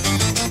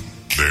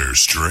 They're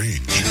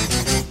strange,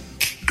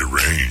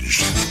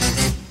 deranged,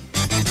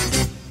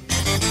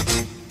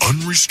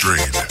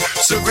 unrestrained.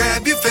 So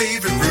grab your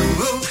favorite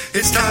brew,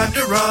 it's time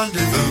to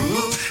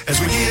rendezvous as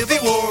we give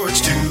awards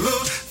to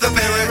the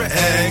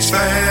Pararex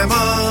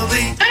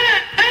family.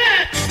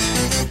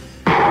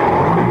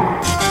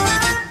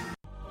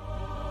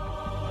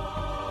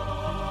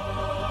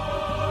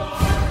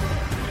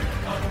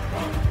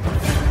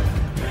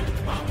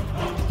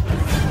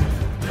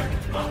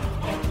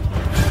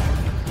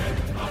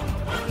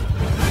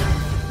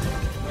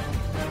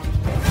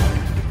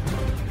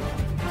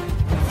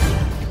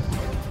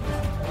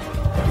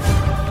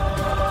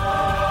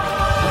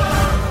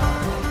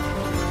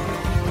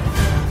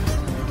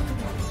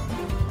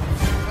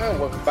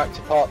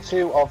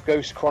 2 of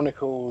Ghost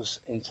Chronicles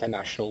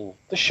International,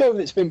 the show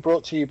that's been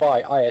brought to you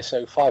by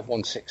ISO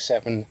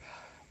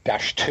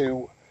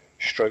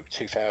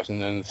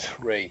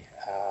 5167-2/2003,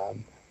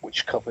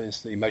 which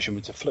covers the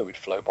measurement of fluid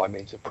flow by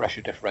means of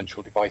pressure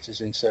differential devices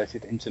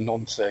inserted into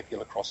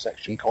non-circular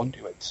cross-section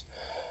conduits.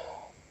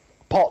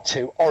 Part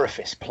 2,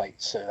 orifice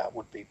plates, so that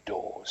would be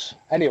doors.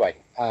 Anyway,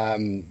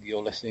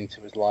 you're listening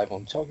to us live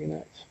on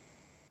TogiNet.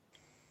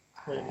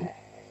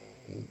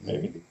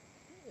 Maybe.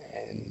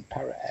 And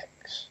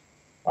ParaX.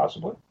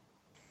 Possibly.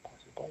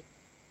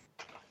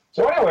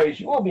 So anyways,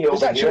 you will be able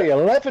There's actually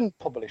 11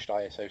 published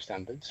ISO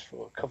standards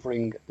for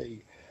covering the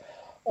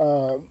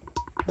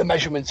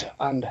measurement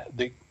and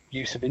the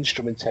use of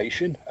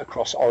instrumentation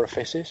across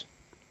orifices.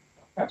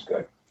 That's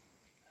good.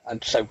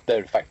 And so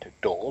they're effective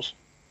doors.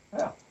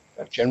 Yeah.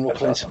 General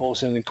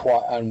principles awesome.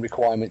 And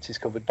requirements is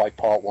covered by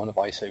Part 1 of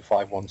ISO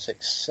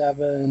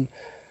 5167.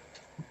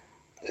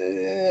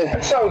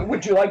 So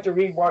would you like to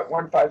read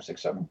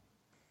 1567?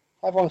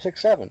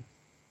 5167?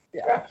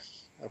 Yeah.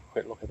 Have a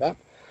quick look at that.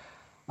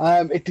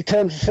 It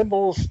determines the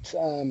symbols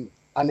and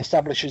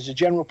establishes the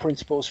general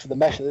principles for the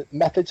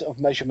methods of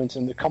measurement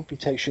and the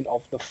computation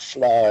of the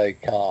flow. I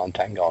can't,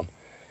 hang on.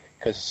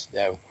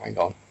 Hang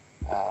on.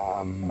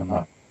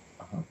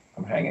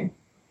 I'm hanging.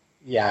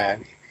 Yeah.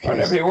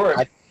 On every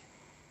word.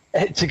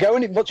 To go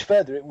any much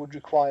further, it would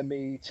require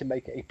me to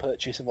make a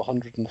purchase of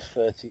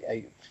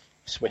 138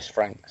 Swiss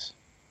francs.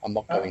 I'm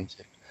not going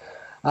to.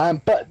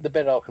 But the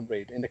bit I can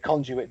read, in the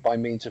conduit by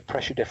means of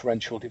pressure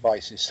differential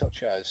devices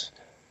such as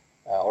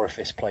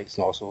orifice plates,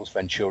 nozzles,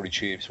 venturi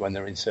tubes when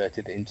they're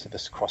inserted into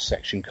this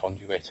cross-section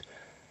conduit.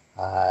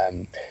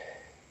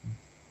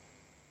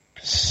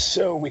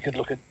 So we could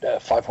look at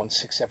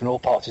 5167. All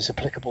parts is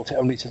applicable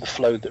only to the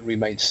flow that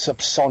remains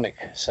subsonic.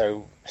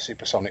 So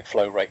supersonic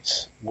flow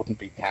rates wouldn't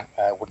be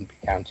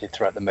counted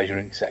throughout the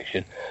measuring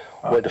section.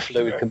 Where the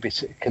fluid can be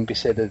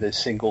considered as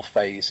single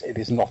phase, it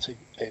is not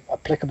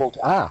applicable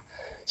to.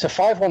 So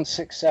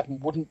 5167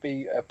 wouldn't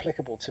be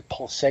applicable to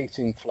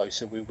pulsating flow.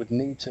 So we would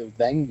need to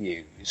then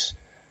use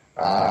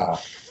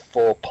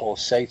for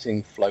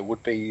pulsating flow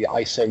would be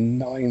ISO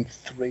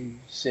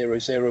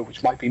 9300,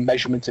 which might be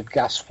measurement of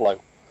gas flow.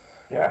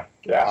 Yeah,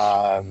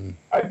 gas.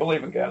 I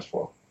believe in gas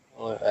flow.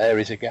 Well, air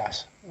is a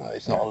gas.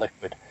 It's not a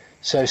liquid.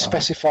 So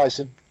specifies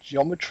the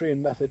geometry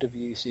and method of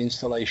use, the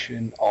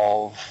installation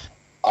of...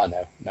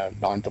 no,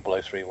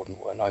 9003 wouldn't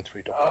work.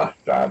 9300.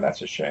 Darn,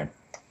 that's a shame.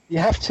 You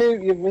have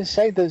to. You would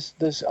say there's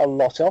a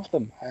lot of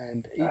them,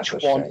 and each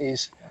one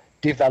is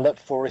developed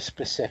for a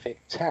specific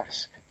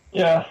task.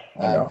 Yeah,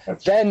 I know.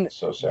 Then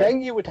so sad.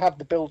 Then you would have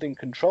the building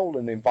control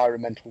and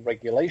environmental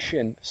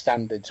regulation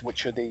standards,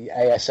 which are the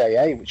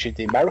ASAA, which is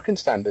the American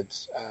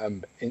Standards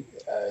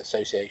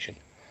Association.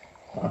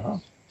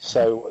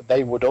 So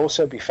they would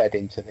also be fed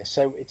into this.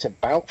 So it's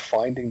about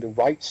finding the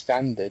right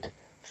standard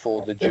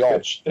for the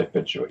job.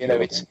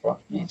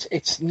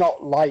 It's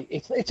not like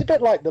it's a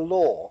bit like the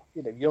law.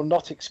 You're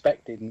not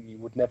expected, and you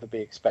would never be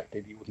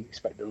expected. You wouldn't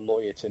expect a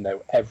lawyer to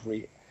know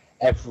every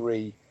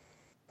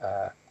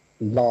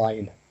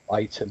line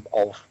item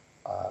of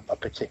a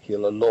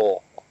particular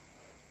law,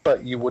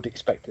 but you would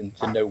expect them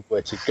to know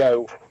where to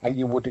go, and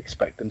you would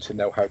expect them to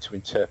know how to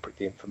interpret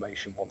the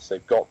information once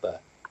they've got there.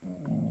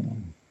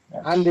 And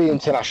the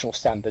international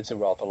standards are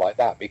rather like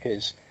that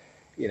because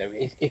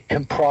it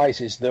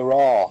comprises. There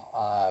are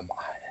I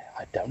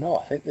don't know.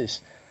 I think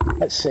there's.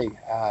 Let's see.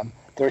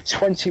 There are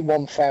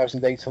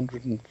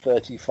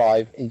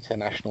 21,835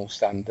 international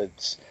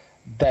standards.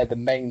 They're the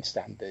main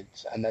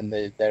standards, and then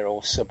they're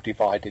all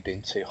subdivided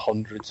into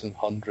hundreds and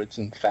hundreds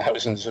and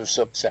thousands of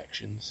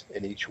subsections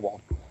in each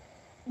one.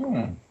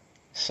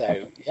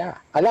 So, yeah.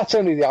 And that's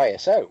only the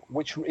ISO,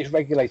 which is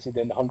regulated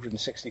in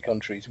 160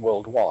 countries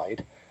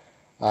worldwide.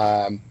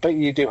 But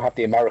you do have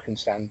the American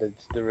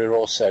standards. There are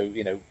also,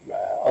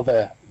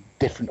 other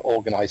different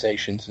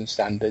organizations and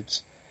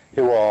standards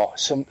who are,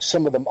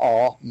 some of them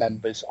are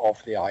members of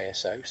the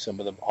ISO, some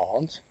of them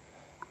aren't.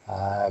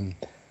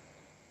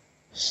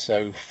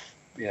 So,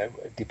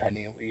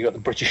 depending on, you've got the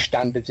British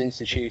Standards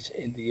Institute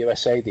in the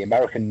USA, the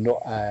American,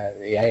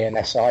 the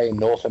ANSI in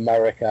North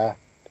America,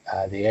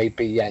 the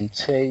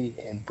ABNT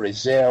in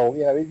Brazil.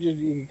 You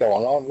can go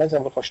on. Let's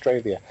have a look at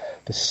Australia.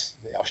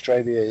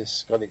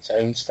 Australia's got its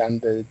own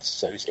standards.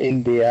 So is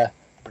India,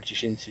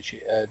 British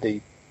Institute,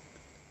 the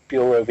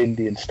Bureau of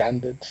Indian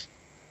Standards.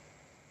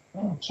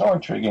 So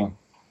intriguing.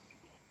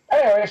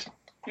 Anyways,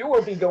 you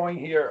will be going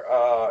here.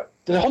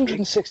 There's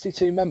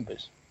 162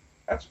 members.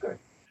 That's good.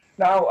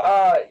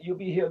 Now, you'll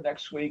be here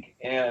next week,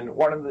 and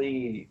one of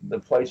the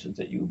places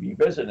that you'll be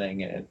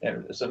visiting, and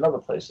there's another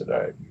place that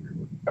I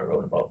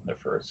wrote about in the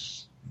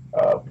first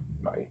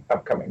my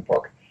upcoming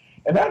book,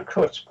 and that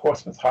includes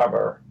Portsmouth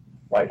Harbor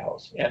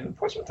Lighthouse. And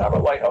Portsmouth Harbor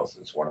Lighthouse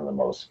is one of the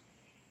most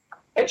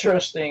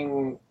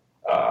interesting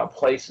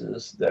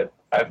places that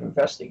I've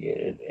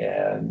investigated,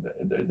 and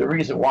the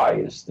reason why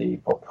is the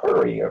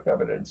potpourri of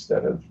evidence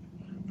that have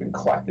been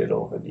collected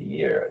over the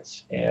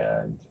years.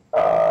 And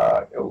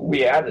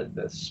we added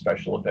this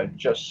special event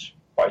just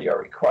by your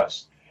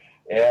request.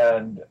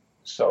 And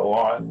So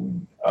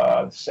on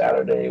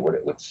Saturday,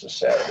 what's the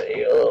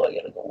Saturday? Oh, I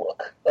gotta go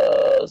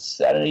look.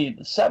 Saturday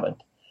the 7th,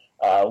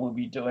 we'll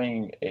be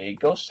doing a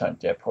ghost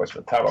hunt at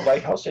Portsmouth Tower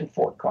Lighthouse in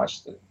Fort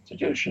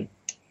Constitution,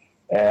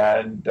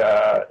 and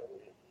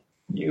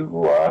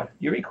you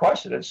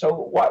requested it. So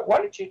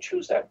why did you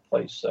choose that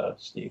place,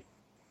 Steve?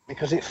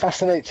 Because it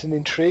fascinates and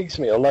intrigues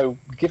me. Although,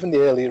 given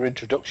the earlier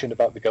introduction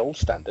about the gold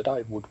standard,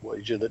 I would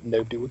wager that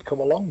nobody would come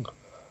along,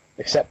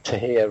 except to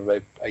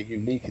hear a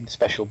unique and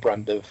special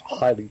brand of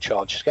highly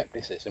charged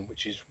skepticism,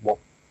 which is what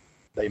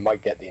they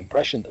might get the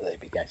impression that they'd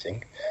be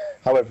getting.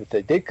 However, if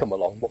they did come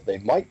along, what they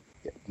might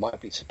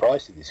be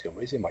surprised to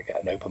discover is they might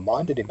get an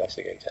open-minded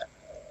investigator.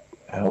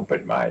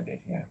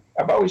 Open-minded, yeah.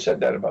 I've always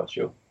said that about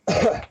you.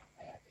 Yeah.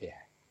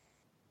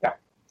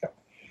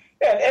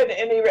 And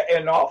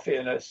in all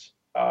fairness,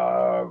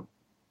 no,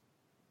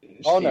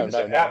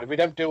 we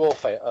don't do all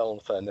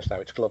fairness now.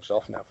 It's gloves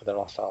off now for the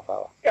last half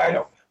hour. Yeah, I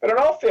know. But in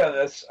all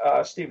fairness,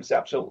 Steve is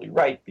absolutely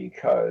right,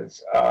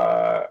 because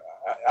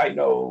I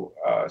know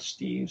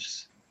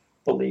Steve's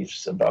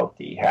beliefs about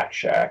the Hack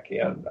Shack,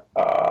 and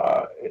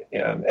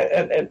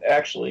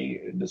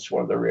actually, this is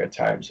one of the rare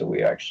times that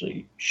we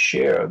actually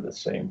share the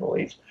same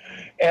beliefs,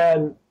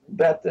 and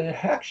that the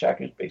Hack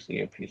Shack is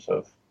basically a piece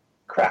of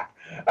crap.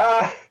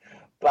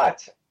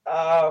 But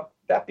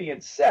that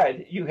being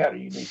said, you had a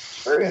unique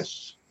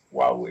experience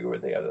while we were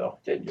there, though,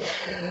 didn't you?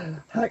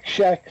 Hack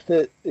Shack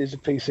that is a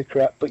piece of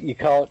crap, but you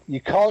can't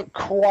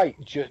quite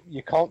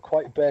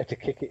bear to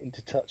kick it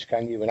into touch,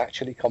 can you? And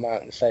actually come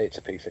out and say it's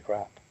a piece of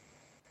crap.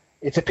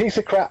 It's a piece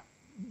of crap.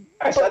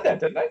 I said that,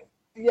 didn't I?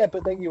 Yeah,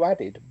 but then you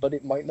added, but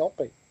it might not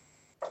be.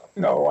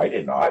 No, I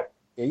did not.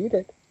 Yeah, you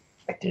did.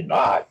 I did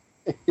not.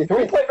 Can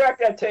we play back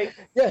that tape?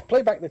 Yeah,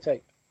 play back the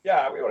tape.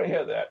 Yeah, we want to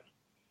hear that.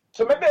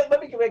 So maybe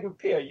let me make a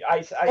appeal.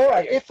 All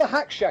right, if the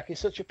Hack Shack is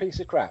such a piece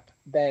of crap,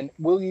 then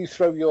will you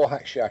throw your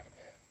Hack Shack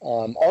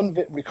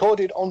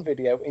recorded on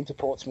video into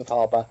Portsmouth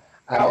Harbour,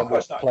 and then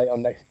we'll play it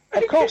on next?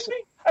 Of course.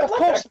 I love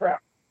that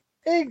crap.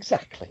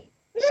 Exactly.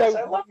 Yes, so,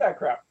 I love that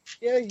crap.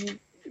 Yeah,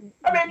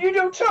 I mean, you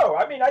do too.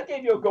 I mean, I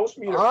gave you a Ghost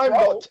Meter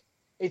Pro.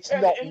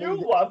 And you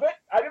love it.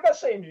 I'm not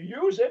saying you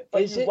use it,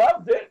 but you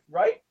loved it,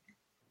 right?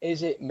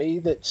 Is it me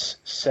that's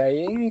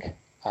saying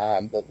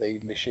that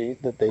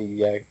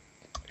the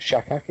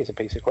Shack Hack is a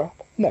piece of crap?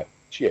 No,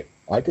 it's you.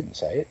 I didn't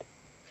say it.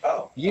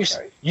 Oh,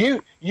 okay.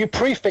 You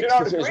prefixed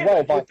it as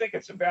well. You think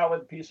it's a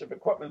valid piece of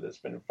equipment that's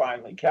been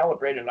finally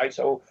calibrated in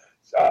ISO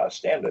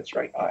standards,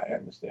 right? I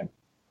understand.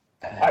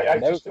 I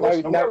missed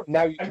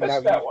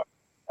that one.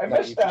 I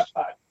missed that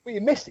part. Well,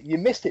 you missed it. You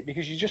missed it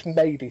because you just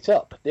made it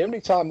up. The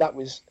only time that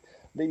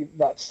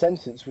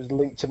sentence was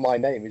linked to my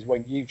name is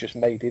when you just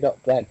made it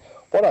up. Then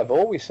what I've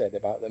always said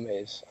about them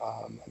is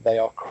they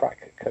are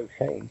crack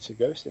cocaine to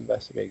ghost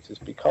investigators,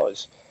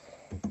 because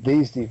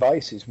these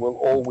devices will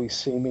always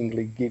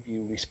seemingly give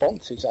you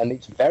responses, and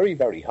it's very,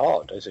 very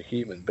hard as a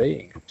human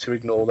being to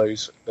ignore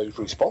those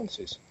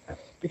responses.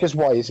 Because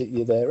why is it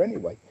you're there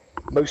anyway?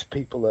 Most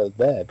people are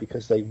there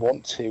because they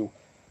want to.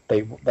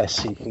 They're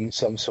seeking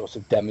some sort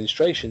of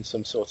demonstration,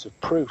 some sort of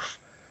proof,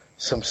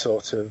 some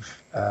sort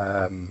of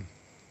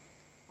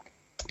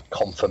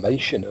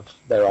confirmation of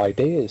their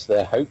ideas,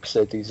 their hopes,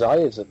 their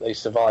desires that they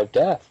survive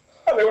death.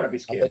 Oh, they want to be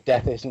scared. And that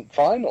death isn't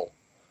final.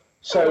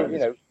 So,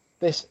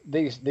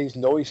 these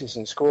noises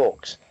and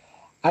squawks.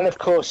 And of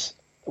course,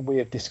 we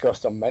have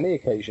discussed on many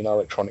occasions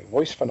electronic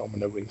voice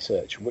phenomena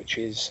research, which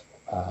is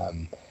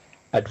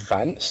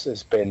advanced,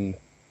 has been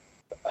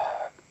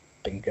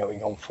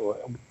going on for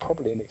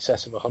probably in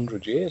excess of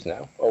 100 years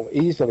now, or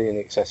easily in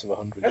excess of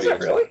 100 years. Is it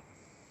really?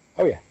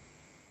 Oh, yeah.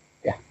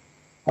 Yeah.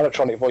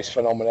 Electronic voice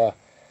phenomena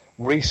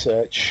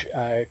research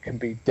can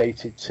be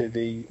dated to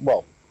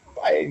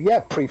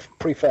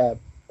pre-fair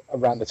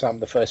around the time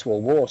of the First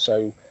World War,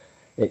 so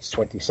it's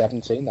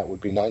 2017, that would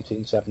be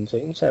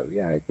 1917, so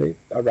yeah,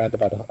 around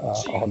about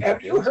 100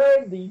 Have you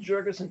heard the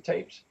Jurgensen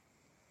tapes?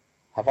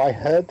 Have I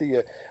heard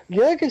the...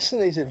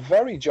 Jurgensen is a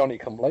very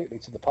Johnny-come-lately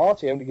to the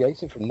party, only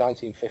dating from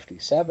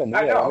 1957.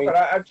 I know, but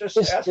I'm just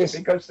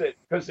asking because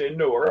they're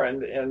newer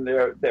and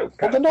they're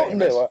kind of not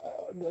newer.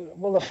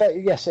 Well,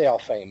 yes, they are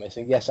famous,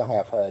 and yes, I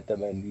have heard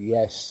them, and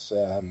yes...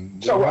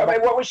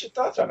 what was your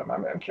thoughts on them?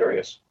 I'm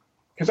curious.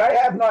 Because I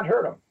have not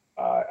heard them.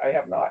 I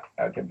have not,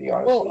 I can be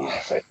honest with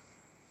you. Say.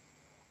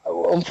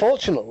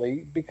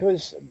 Unfortunately,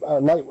 because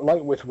like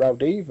with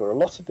Raudiva, a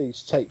lot of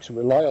these tapes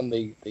rely on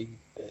the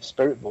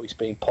spirit voice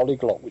being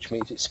polyglot, which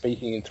means it's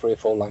speaking in 3 or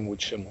 4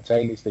 languages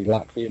simultaneously: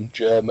 Latvian,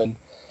 German,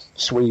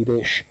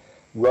 Swedish,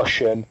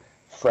 Russian,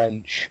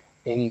 French,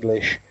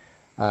 English.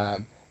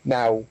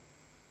 Now,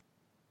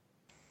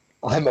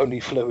 I'm only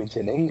fluent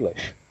in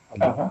English.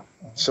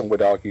 Some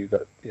would argue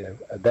that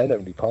then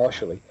only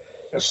partially.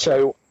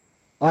 So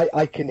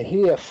I can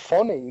hear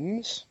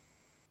phonemes,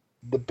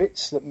 the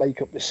bits that make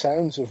up the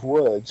sounds of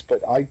words,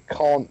 but I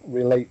can't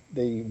relate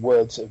the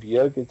words of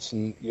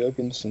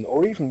Jurgensen,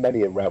 or even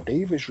many of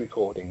Raudiva's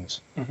recordings,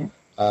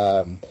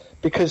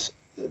 because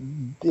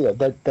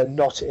they're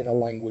not in a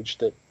language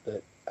that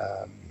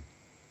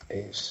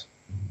is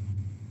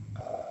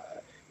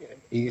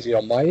easy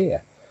on my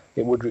ear.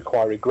 it would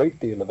require a great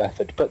deal of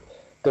effort. But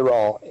there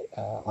are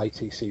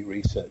ITC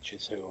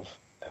researchers who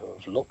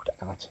have looked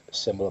at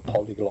similar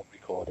polyglot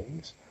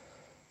recordings.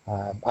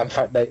 In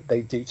fact,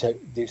 they do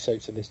so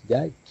to this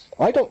day.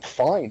 I don't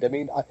find. I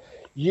mean,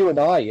 you and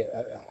I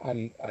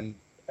and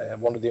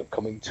one of the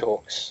upcoming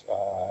talks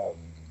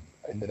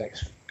in the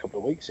next couple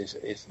of weeks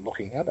is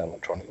looking at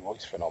electronic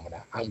voice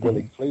phenomena, and will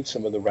include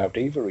some of the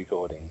Raudiva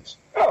recordings.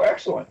 Oh,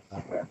 excellent.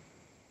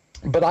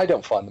 But I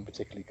don't find them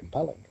particularly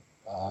compelling.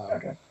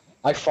 Okay.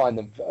 I find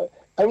them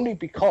only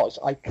because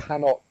I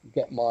cannot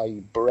get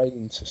my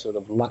brain to sort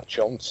of latch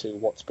on to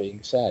what's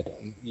being said,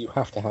 and you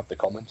have to have the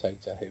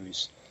commentator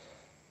who's.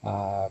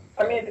 I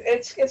mean,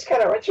 it's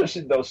kind of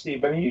interesting though,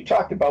 Steve. I mean, you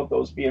talked about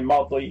those being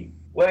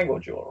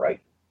multi-languageal, right?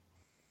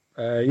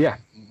 Yeah.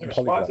 The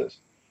responses.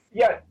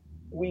 Yet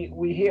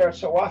we hear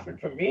so often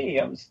from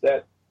mediums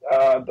that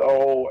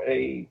though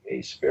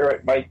a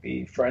spirit might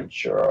be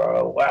French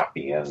or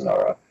Latvian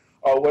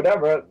or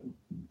whatever,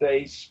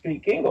 they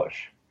speak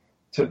English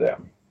to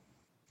them.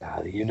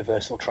 The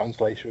universal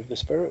translator of the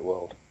spirit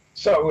world.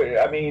 So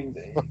I mean,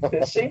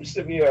 there seems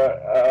to be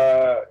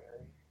a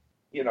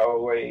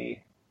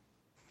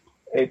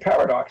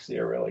paradox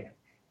there, really.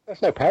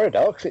 There's no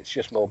paradox. It's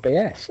just more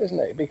BS, isn't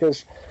it?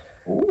 Because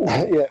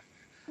yeah,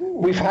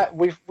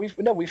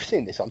 we've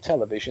seen this on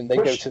television.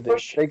 Push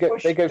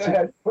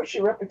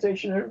your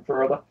reputation even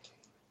further.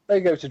 They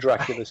go to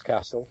Dracula's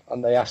castle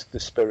and they ask the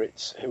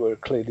spirits, who are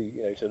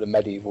clearly sort of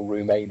medieval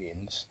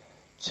Romanians,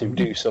 to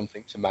do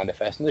something to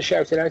manifest, and they're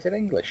shouting out in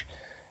English.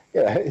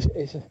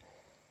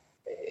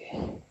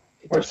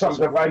 Or some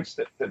device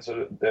that's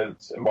a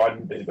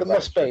modern day device. There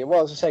must be.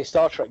 Well, as I say,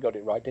 Star Trek got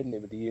it right, didn't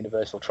it, with the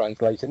universal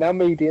translator? Now,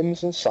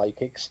 mediums and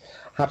psychics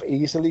have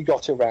easily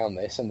got around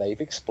this, and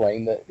they've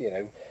explained that,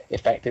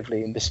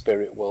 effectively in the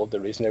spirit world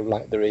there is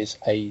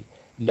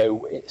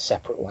no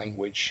separate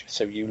language,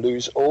 so you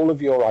lose all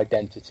of your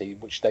identity,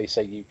 which they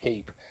say you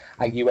keep,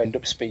 and you end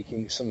up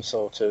speaking some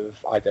sort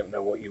of, I don't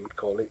know what you would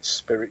call it,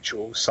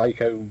 spiritual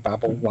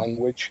psychobabble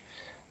language.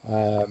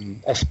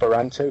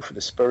 Esperanto for the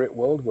spirit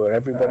world, where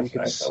everybody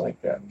can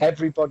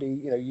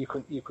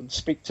you can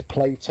speak to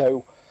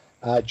Plato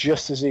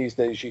just as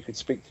easily as you could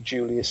speak to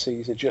Julius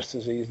Caesar, just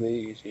as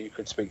easily as you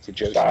could speak to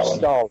Joseph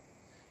Stalin,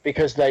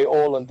 because they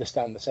all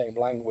understand the same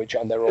language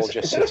and they're all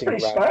just sitting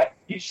around. Smart?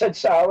 You said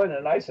Stalin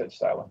and I said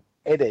Stalin.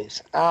 It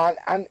is,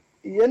 and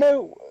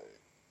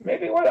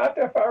maybe we're not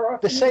that far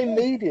off. The same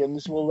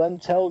mediums will then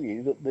tell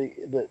you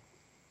that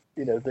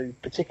the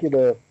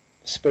particular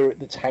spirit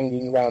that's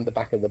hanging around the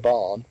back of the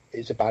barn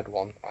is a bad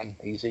one, and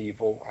he's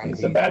evil, and he's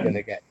going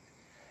to get,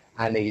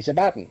 and he's a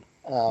bad one.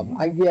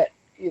 And yet,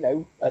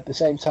 at the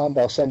same time,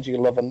 they'll send you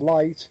love and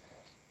light,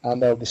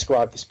 and they'll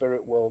describe the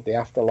spirit world, the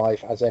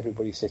afterlife, as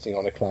everybody sitting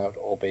on a cloud,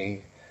 or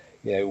being,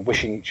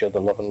 wishing each other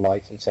love and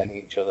light and sending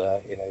each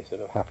other,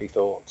 sort of happy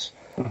thoughts.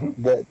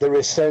 There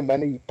is so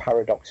many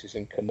paradoxes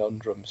and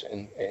conundrums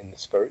in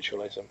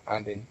spiritualism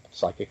and in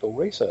psychical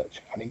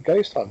research and in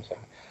ghost hunting.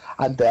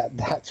 And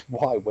that's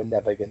why we're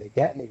never going to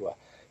get anywhere.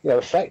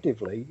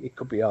 Effectively, it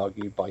could be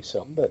argued by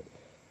some that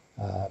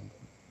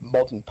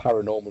modern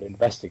paranormal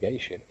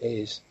investigation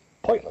is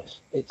pointless.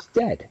 It's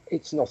dead.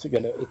 It's not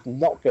going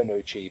to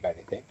achieve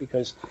anything,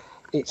 because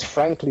it's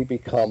frankly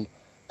become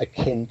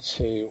akin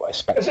to a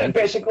spectator. It's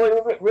basically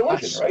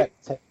religion, right?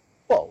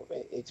 Well,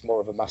 it's more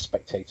of a mass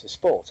spectator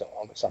sport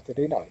on a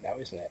Saturday night now,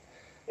 isn't it?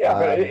 Yeah,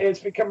 but it's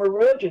become a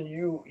religion.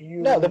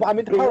 The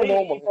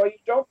paranormal, or you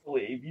don't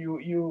believe.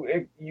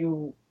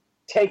 You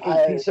take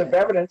a piece of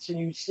evidence and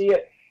you see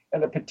it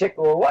in a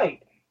particular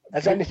light.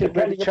 Has anything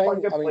really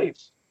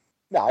changed?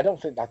 No, I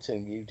don't think that's a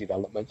new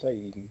development. I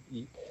didn't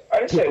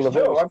say it's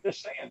new. I'm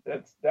just saying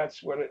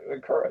that's what it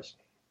occurs.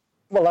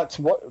 Well, that's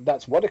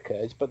what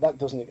occurs, but that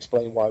doesn't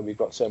explain why we've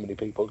got so many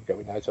people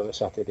going out on a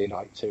Saturday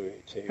night to.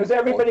 Because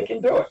everybody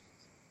can do it.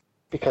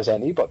 Because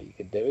anybody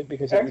can do it.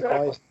 Because it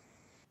requires.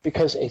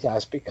 Because it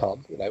has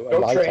become, a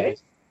no training.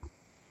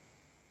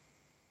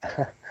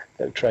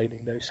 No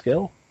training, no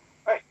skill.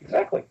 Right,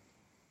 exactly.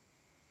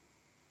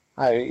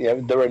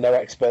 There are no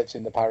experts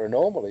in the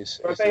paranormal.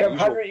 But they have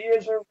 100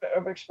 years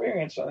of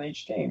experience on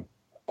each team.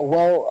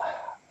 Well,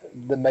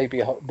 there may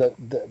be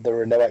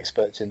there are no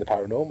experts in the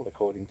paranormal,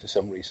 according to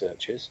some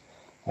researchers,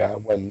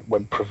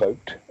 when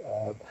provoked.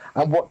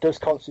 And what does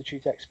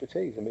constitute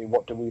expertise? I mean,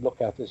 what do we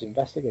look at as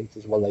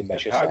investigators? Well, they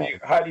measure sound.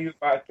 How do you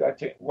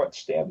what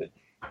standard?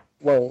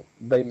 Well,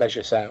 they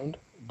measure sound,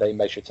 they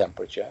measure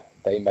temperature,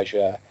 they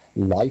measure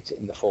light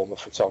in the form of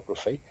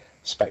photography,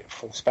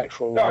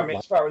 spectral. No, I mean,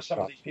 as far as some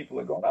of these people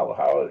are going,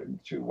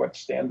 to what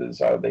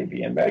standards are they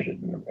being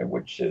measured, and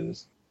which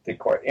is the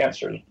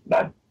answer is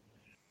none.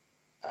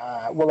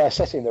 Well, they're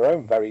setting their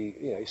own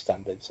very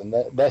standards, and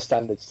their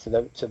standards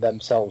to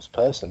themselves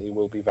personally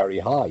will be very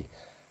high,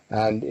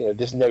 and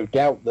there's no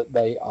doubt that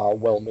they are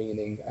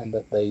well-meaning and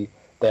that they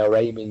are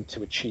aiming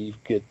to achieve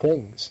good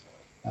things.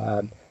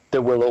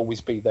 There will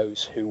always be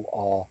those who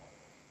are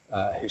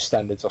whose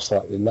standards are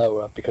slightly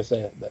lower, because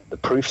they're the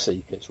proof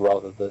seekers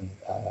rather than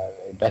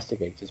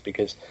investigators,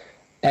 because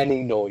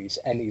any noise,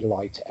 any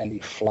light, any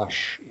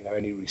flash,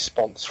 any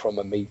response from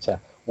a meter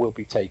will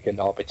be taken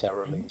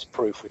arbitrarily as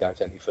proof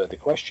without any further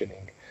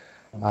questioning.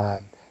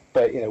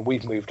 But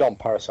we've moved on.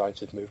 Parascience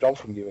has moved on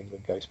from New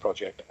England Ghost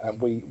Project,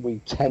 and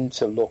we tend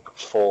to look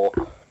for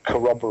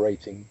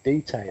corroborating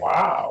detail.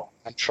 Wow!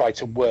 And try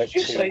to work. Did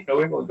you say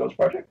New England Ghost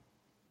Project?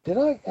 Did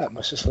I? That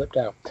must have slipped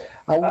out.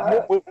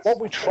 What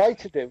we try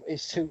to do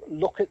is to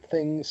look at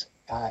things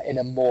in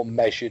a more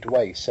measured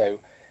way. So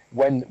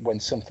when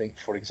something,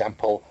 for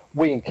example,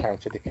 we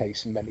encountered a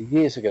case many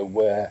years ago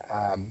where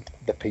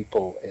the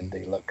people in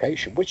the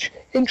location, which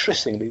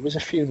interestingly was a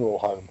funeral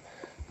home,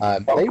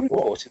 they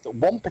reported that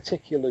one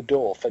particular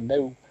door, for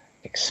no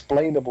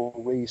explainable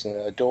reason,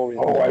 a door in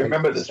I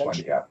remember this one,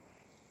 yeah.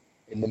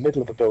 In the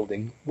middle of a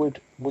building would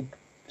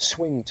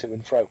swing to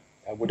and fro.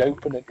 Would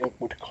open and it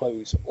would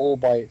close all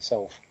by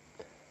itself.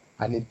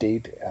 And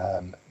indeed,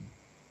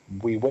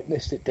 we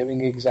witnessed it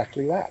doing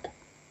exactly that.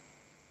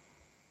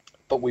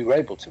 But we were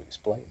able to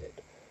explain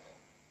it.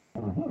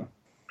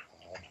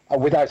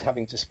 Without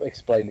having to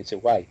explain it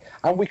away.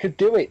 And we could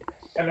do it.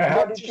 And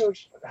how did you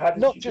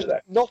do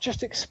that? Not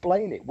just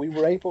explain it. We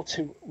were able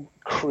to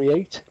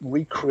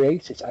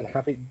recreate it, and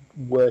have it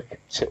work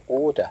to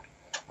order.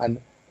 And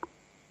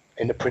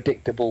in a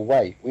predictable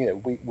way.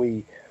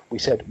 We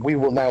said, we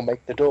will now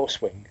make the door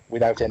swing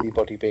without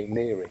anybody being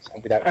near it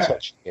and without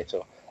touching it.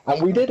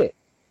 And we did it.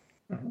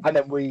 And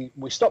then we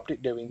stopped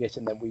it doing it,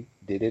 and then we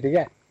did it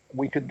again.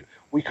 We could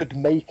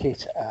make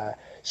it.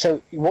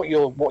 So what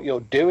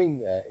you're doing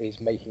there is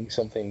making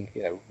something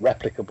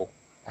replicable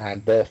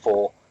and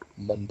therefore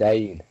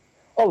mundane.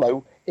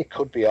 Although it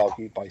could be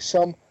argued by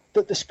some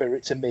that the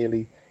spirits are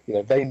merely,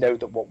 they know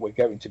that what we're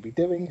going to be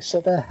doing,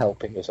 so they're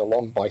helping us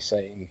along by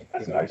saying,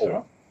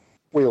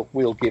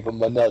 we'll give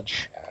them a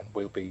nudge, and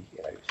we'll be,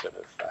 sort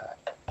of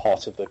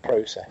part of the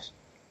process.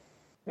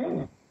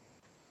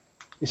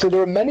 So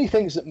there are many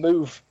things that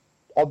move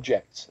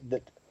objects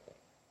that,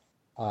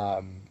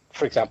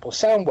 for example,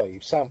 sound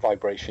waves, sound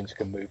vibrations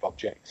can move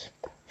objects.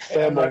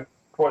 Thermal, of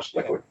course,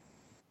 liquid.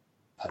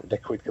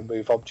 Liquid can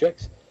move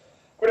objects.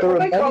 What do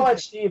they call it,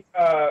 Steve?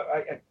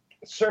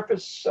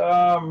 Surface.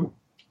 God.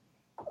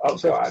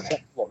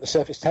 What, the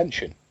surface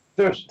tension?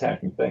 Surface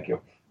tension. Thank you.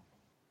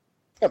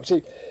 Yeah,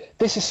 see,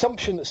 this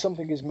assumption that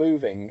something is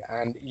moving,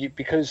 and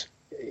because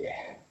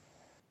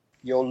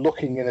you're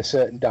looking in a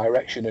certain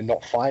direction and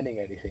not finding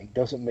anything,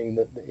 doesn't mean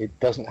that it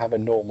doesn't have a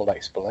normal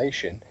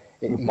explanation.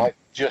 It might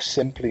just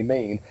simply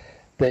mean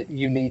that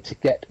you need to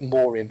get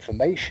more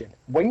information.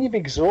 When you've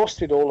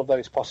exhausted all of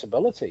those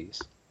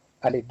possibilities,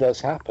 and it does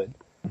happen,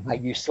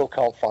 and you still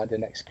can't find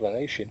an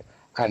explanation,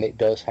 and it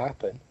does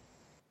happen,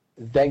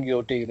 then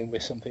you're dealing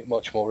with something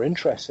much more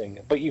interesting.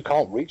 But you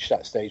can't reach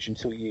that stage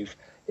until you've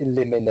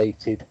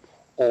eliminated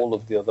all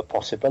of the other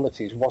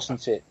possibilities.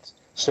 Wasn't it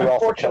Sir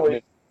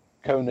Arthur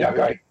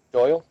Conan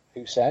Doyle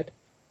who said,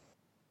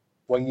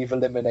 when you've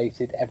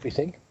eliminated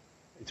everything,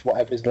 it's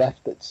whatever's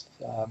left that's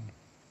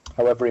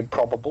however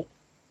improbable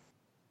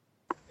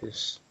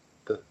is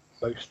the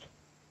most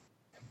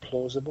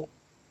implausible?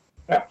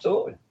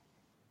 Absolutely.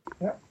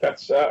 Yeah,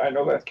 that's I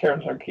know that's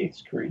Karen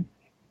Keith's creed.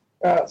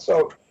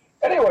 So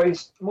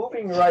anyways,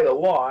 moving right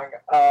along,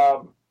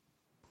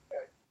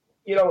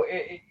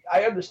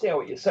 I understand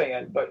what you're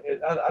saying, but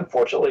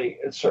unfortunately,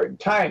 at certain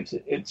times,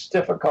 it's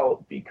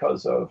difficult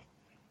because of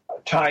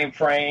time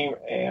frame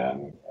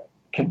and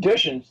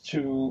conditions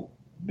to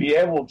be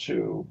able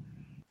to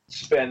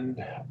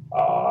spend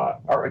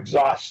or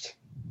exhaust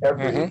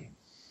every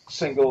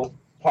single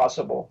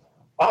possible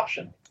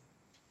option.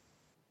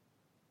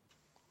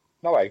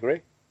 No, I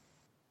agree.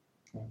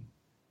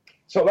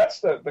 So that's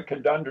the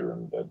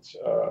conundrum. That's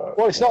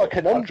well, it's not a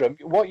conundrum.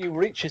 What you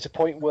reach is a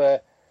point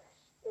where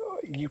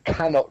you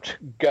cannot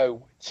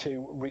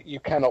you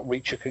cannot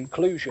reach a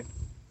conclusion.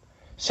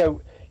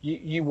 So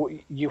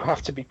you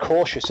have to be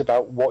cautious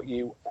about what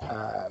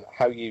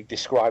how you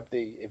describe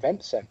the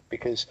events then,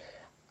 because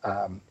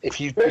if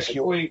you can't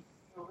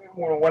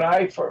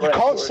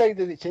say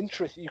that it's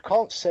interesting, you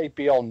can't say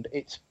beyond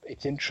it's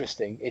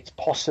interesting. It's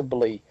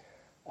possibly.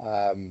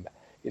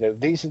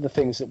 These are the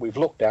things that we've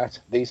looked at.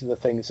 These are the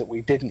things that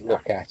we didn't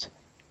look at.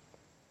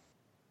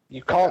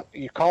 You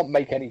can't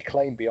make any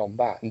claim beyond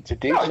that, and to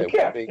do so. You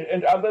can't.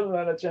 And other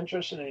than it's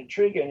interesting and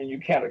intriguing, and you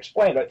can't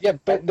explain it. Yeah,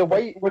 but the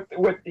way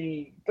with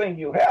the thing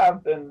you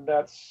have, then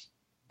that's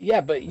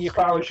but as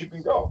far as you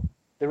can go.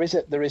 There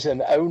is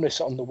an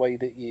onus on the way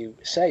that you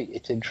say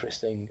it's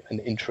interesting and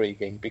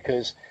intriguing,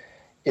 because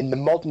in the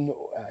modern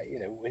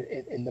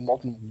in the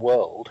modern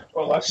world.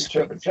 Well, that's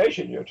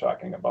interpretation you're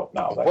talking about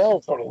now. That's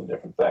a totally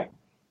different thing.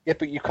 Yeah,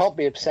 but you can't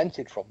be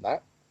absented from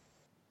that.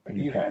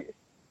 You can't.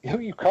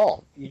 You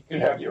can't. You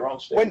have your own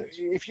standards.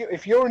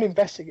 If you're an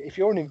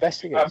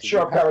investigator, I'm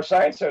sure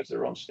parascience has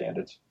their own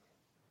standards.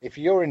 If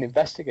you're an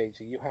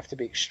investigator, you have to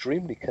be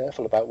extremely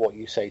careful about what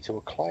you say to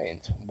a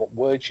client, what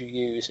words you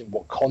use, in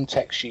what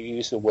context you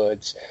use the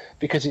words,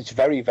 because it's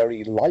very,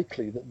 very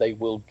likely that they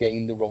will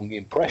gain the wrong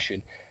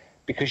impression.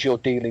 because you're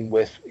dealing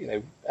with,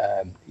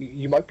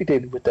 you might be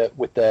dealing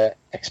with their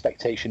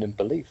expectation and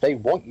belief. They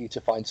want you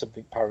to find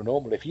something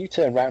paranormal. If you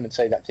turn around and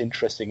say that's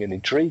interesting and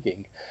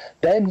intriguing,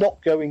 they're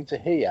not going to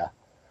hear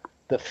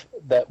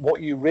that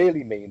what you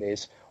really mean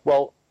is,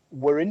 well,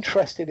 we're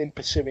interested in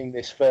pursuing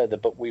this further,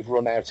 but we've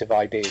run out of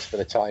ideas for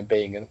the time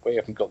being, and we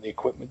haven't got the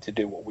equipment to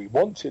do what we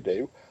want to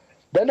do.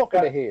 They're not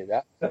going to hear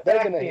that.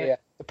 They're going to hear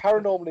the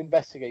paranormal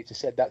investigator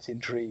said that's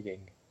intriguing.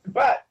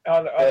 But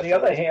on the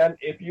other hand,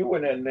 if you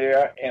went in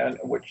there, and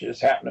which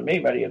has happened to me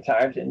many a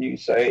times, and you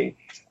say,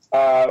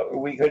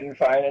 we couldn't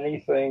find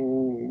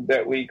anything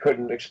that we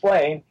couldn't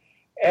explain,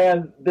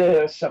 and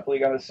they're simply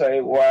going to say,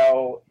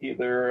 well,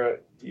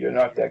 either you're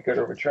not that good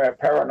of a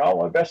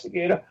paranormal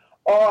investigator,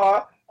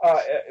 or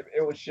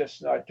it was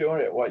just not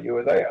doing it while you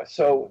were there.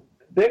 So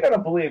they're going to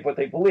believe what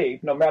they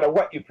believe, no matter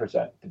what you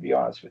present, to be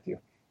honest with you.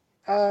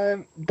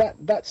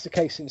 That's the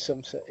case in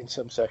some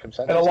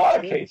circumstances. In a lot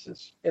of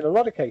cases. In a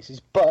lot of cases,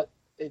 but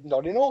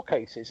not in all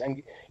cases.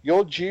 And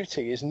your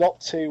duty is not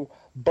to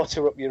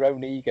butter up your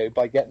own ego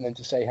by getting them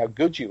to say how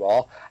good you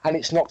are, and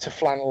it's not to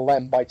flannel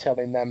them by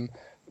telling them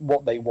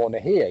what they want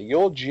to hear.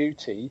 Your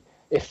duty,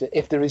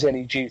 if there is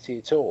any duty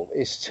at all,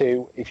 is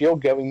to, if you're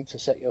going to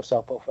set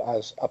yourself up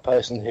as a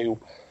person who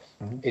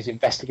is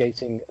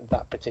investigating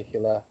that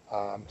particular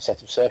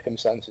set of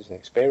circumstances and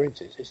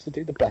experiences, is to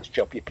do the best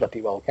job you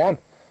bloody well can.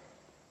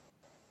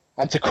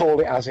 And to call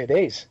it as it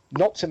is,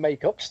 not to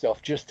make up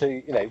stuff, just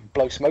to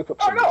blow smoke up.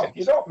 No,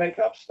 you don't make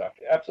up stuff.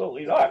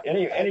 Absolutely not.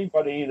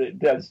 Anybody that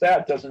does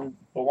that doesn't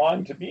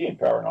belong to being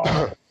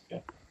paranormal.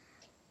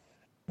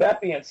 That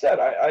being said,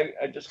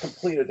 I just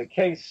completed a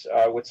case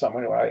with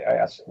someone who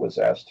I was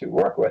asked to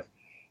work with,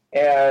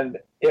 and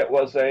it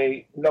was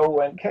a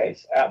no-win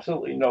case.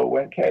 Absolutely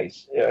no-win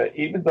case.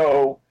 Even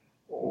though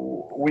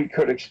we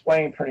could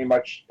explain pretty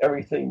much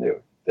everything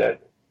that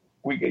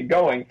we get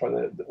going for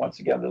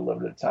the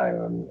limited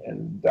time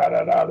and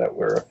that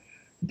were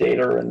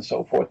data and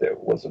so forth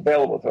that was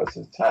available to us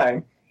at the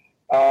time.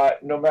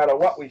 No matter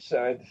what we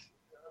said,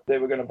 they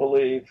were going to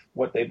believe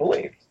what they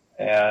believed,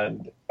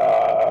 and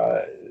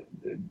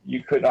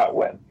you could not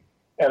win.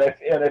 And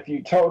if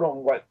you told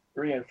them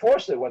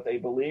reinforced what they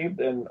believed,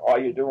 then all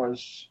you're doing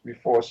is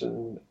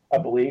reinforcing a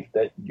belief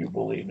that you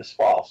believe is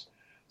false.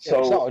 So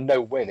it's not a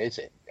no-win, is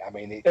it? I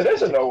mean, it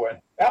is a no-win.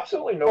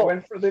 Absolutely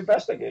no-win for the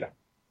investigator.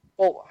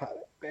 Well,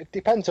 it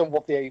depends on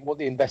what the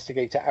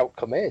investigator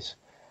outcome is.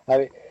 I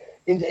mean,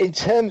 in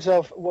terms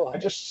of go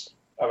ahead.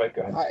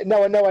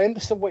 I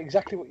understand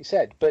exactly what you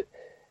said, but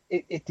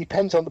it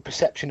depends on the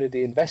perception of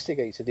the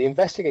investigator. The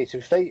investigator,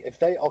 if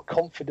they are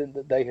confident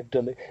that they have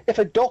done it, if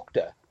a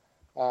doctor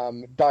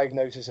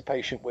diagnoses a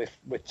patient with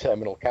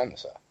terminal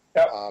cancer,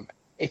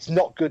 it's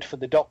not good for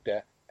the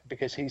doctor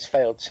because he's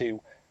failed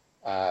to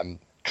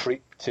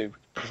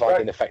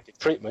provide an effective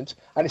treatment,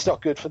 and it's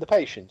not good for the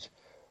patient.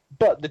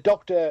 But the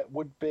doctor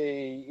would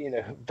be,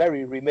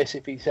 very remiss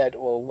if he said,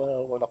 well,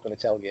 we're not going to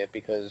tell you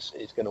because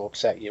it's going to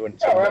upset you. And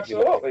it's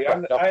absolutely. I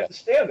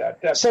understand that.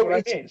 That's what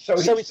I mean. So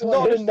it's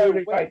not a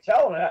no-win by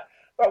telling that.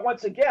 But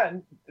once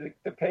again,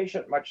 the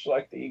patient, much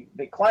like the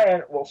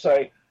client, will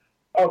say,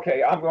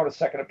 okay, I'm going to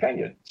second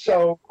opinion.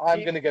 So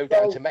I'm going to go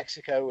down to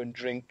Mexico and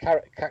drink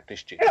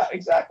cactus juice. Yeah,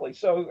 exactly.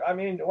 So, I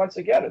mean, once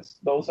again,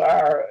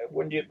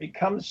 when it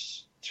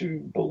becomes to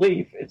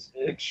belief, it's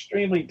an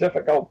extremely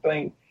difficult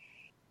thing.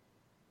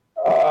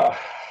 No,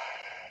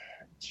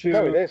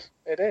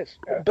 it is.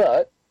 Yeah.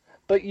 But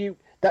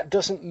that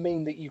doesn't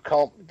mean that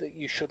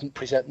you shouldn't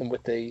present them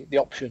with the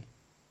option.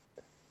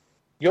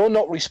 You're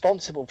not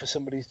responsible for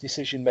somebody's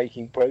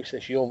decision-making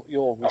process.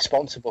 You're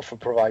responsible for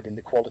providing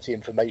the quality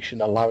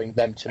information, allowing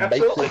them to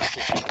make the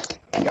decision.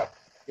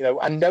 Yeah.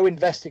 And no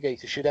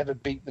investigator should ever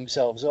beat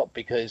themselves up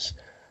because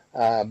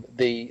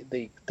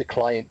the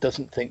client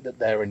doesn't think that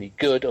they're any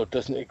good or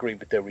doesn't agree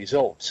with their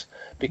results.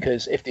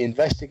 Because if the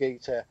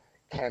investigator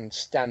can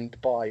stand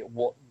by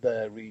what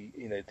the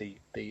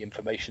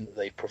information that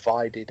they've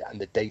provided and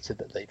the data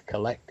that they've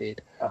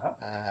collected,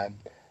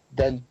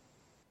 then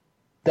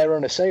they're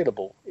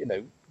unassailable.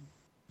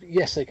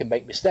 Yes, they can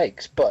make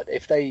mistakes, but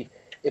if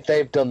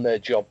they've done their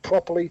job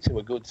properly to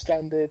a good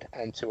standard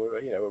and to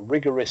a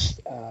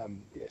rigorous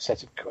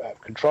set of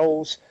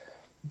controls,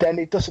 then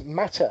it doesn't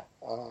matter.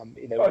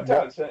 It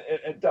does.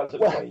 It does.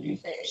 Well, you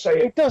say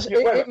it does.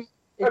 It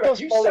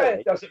does. You morally. say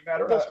it doesn't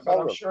matter, but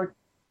I'm sure.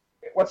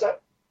 What's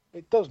that?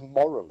 It does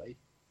morally.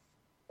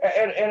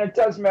 And it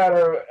does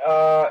matter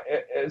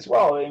as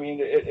well. I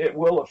mean, it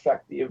will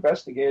affect the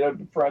investigator.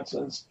 For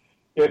instance,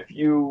 if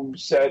you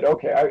said,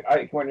 okay,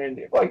 I went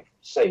in, like,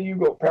 say you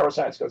go,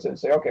 Parascience goes in and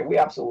say, okay, we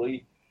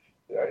absolutely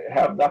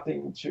have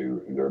nothing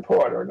to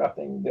report or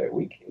nothing that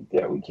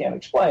we can't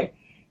explain.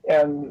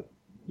 And,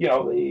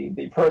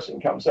 the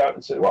person comes out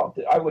and says, well,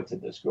 I went to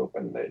this group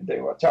and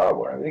they were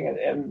terrible and everything.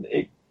 And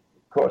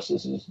of course,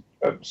 this is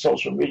a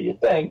social media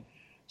thing.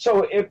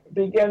 So it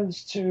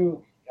begins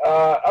to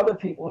other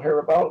people hear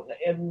about,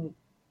 and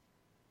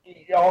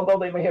although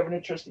they may have an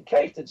interesting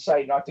case, they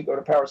decide not to go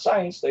to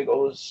Parascience, they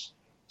go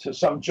to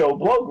some Joe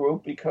Blow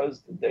group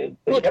because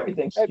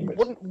everything's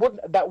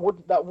that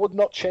would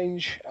not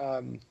change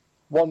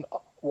one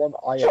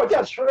iota. So it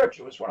does hurt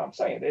you, is what I'm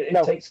saying. It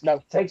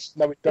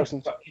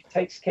doesn't. It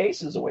takes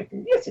cases away from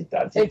you. Yes, it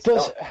does. It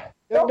does.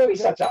 Don't be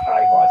such a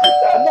high horse.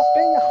 I'm not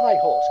being a high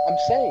horse. I'm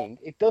saying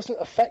it doesn't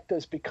affect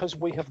us because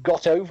we have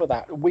got over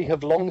that. We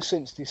have long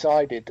since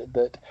decided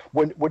that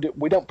when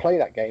we don't play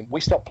that game.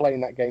 We stopped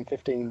playing that game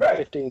 15,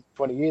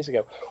 20 years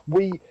ago.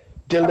 We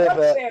deliver I'm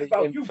not saying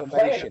about information. You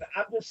playing it.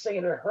 I'm just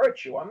saying it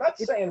hurts you. I'm not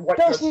saying what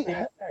you're saying.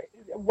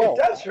 It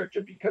does hurt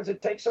you because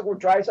it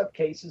dries up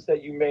cases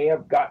that you may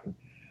have gotten.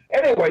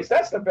 Anyways,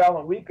 that's the bell,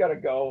 and we've got to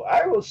go.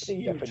 I will see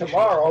you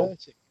tomorrow.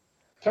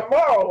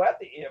 Tomorrow at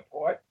the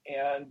airport,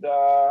 and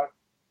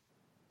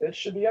it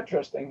should be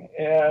interesting.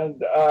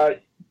 And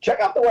check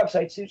out the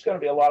website. See, it's going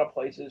to be a lot of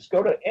places.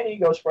 Go to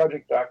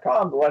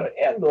neghostproject.com, the letter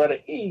N, the letter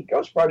E,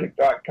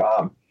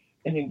 ghostproject.com,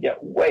 and you can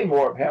get way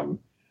more of him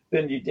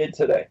than you did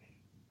today.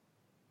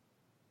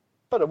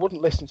 But I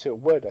wouldn't listen to a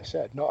word I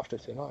said, not after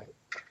tonight.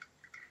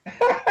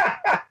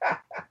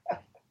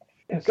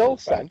 Gold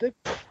standard?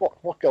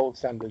 What gold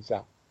standard's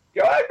that?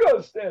 God,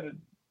 gold standard.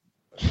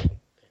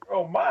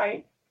 Oh,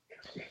 mine.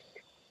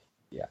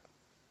 Yeah.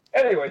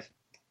 Anyways,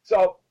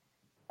 so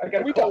I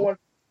got a cold one.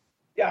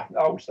 Yeah,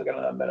 no, we're still got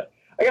another minute.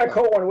 I got a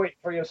cold one waiting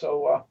for you,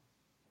 so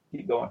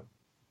keep going.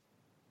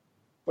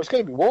 Well, it's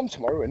going to be warm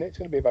tomorrow, isn't it? It's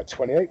going to be about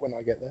 28 when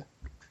I get there.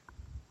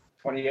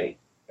 28?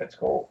 That's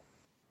cold.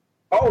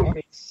 Oh, you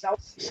mean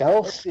Celsius?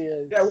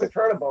 Celsius. Yeah, we've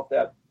heard about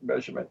that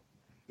measurement.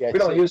 Yeah, we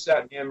don't use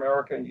that in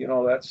America. You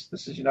know, this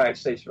is United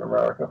States of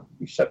America.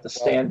 We set the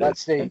standard.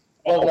 That's the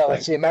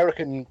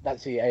American.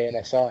 That's the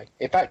ANSI.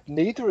 In fact,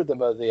 neither of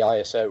them are the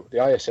ISO. The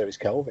ISO is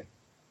Kelvin.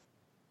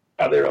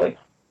 Are they really?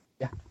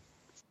 Yeah.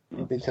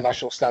 The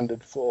international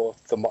standard for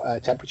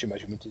temperature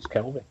measurement is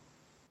Kelvin.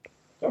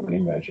 So many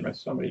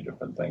measurements, so many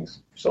different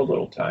things, so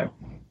little time.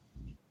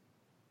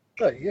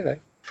 But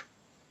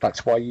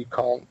that's why you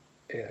can't.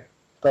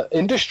 But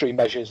industry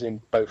measures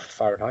in both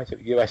Fahrenheit,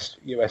 US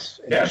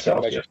industry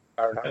measures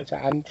Fahrenheit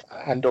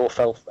and or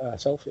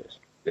Celsius.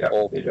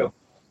 Yeah, they do.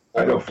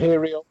 Or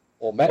imperial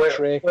or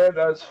metric. Flare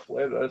does.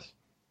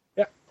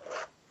 Yeah.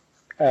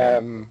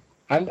 And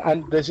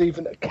there's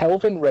even a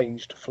Kelvin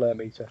ranged flare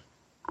meter.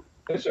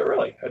 Is it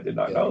really? I did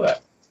not know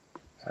that.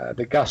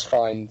 The gas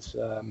finds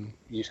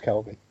use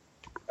Kelvin.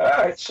 All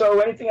right. So,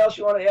 anything else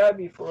you want to add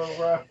before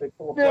they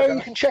pull a plug? No,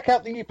 you can check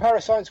out the new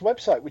Parascience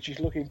website, which is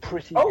looking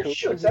pretty cool. Oh,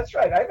 sure. That's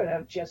right. I haven't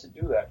had a chance to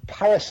do that.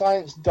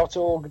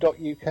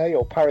 Parascience.org.uk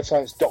or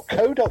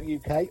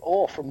parascience.co.uk,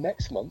 or from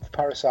next month,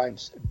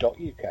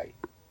 parascience.uk.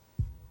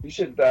 You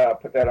should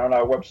put that on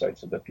our website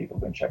so that people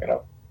can check it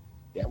out.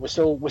 Yeah, we're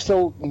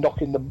still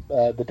knocking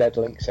the dead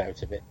links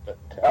out of it. But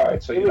all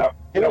right. So who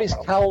is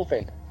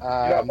Calvin? You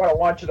don't want to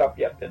launch it up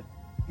yet, then?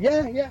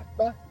 Yeah.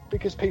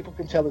 Because people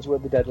can tell us where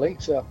the dead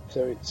links are,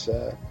 so it's.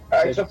 All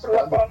right, so put it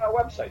up on our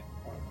website.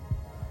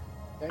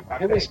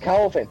 Okay. Who is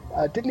Calvin?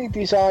 Didn't he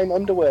design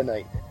underwear,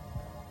 Nate?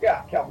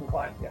 Yeah, Calvin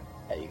Klein. Yeah.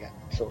 There you go.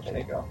 There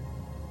you go.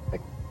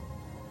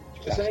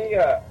 Isn't he?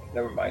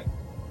 Never mind.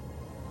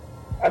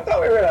 I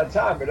thought we were out of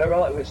time, but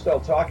evidently we're still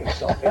talking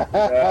something.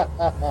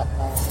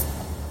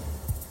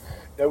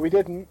 No, we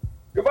didn't.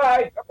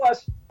 Goodbye. God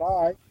bless.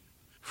 Bye.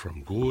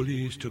 From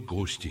goalies to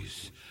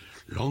ghosties,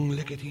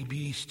 long-leggedy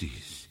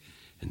beasties,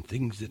 and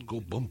things that go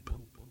bump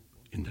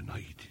in the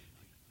night.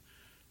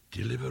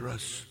 Deliver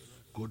us,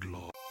 good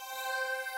Lord.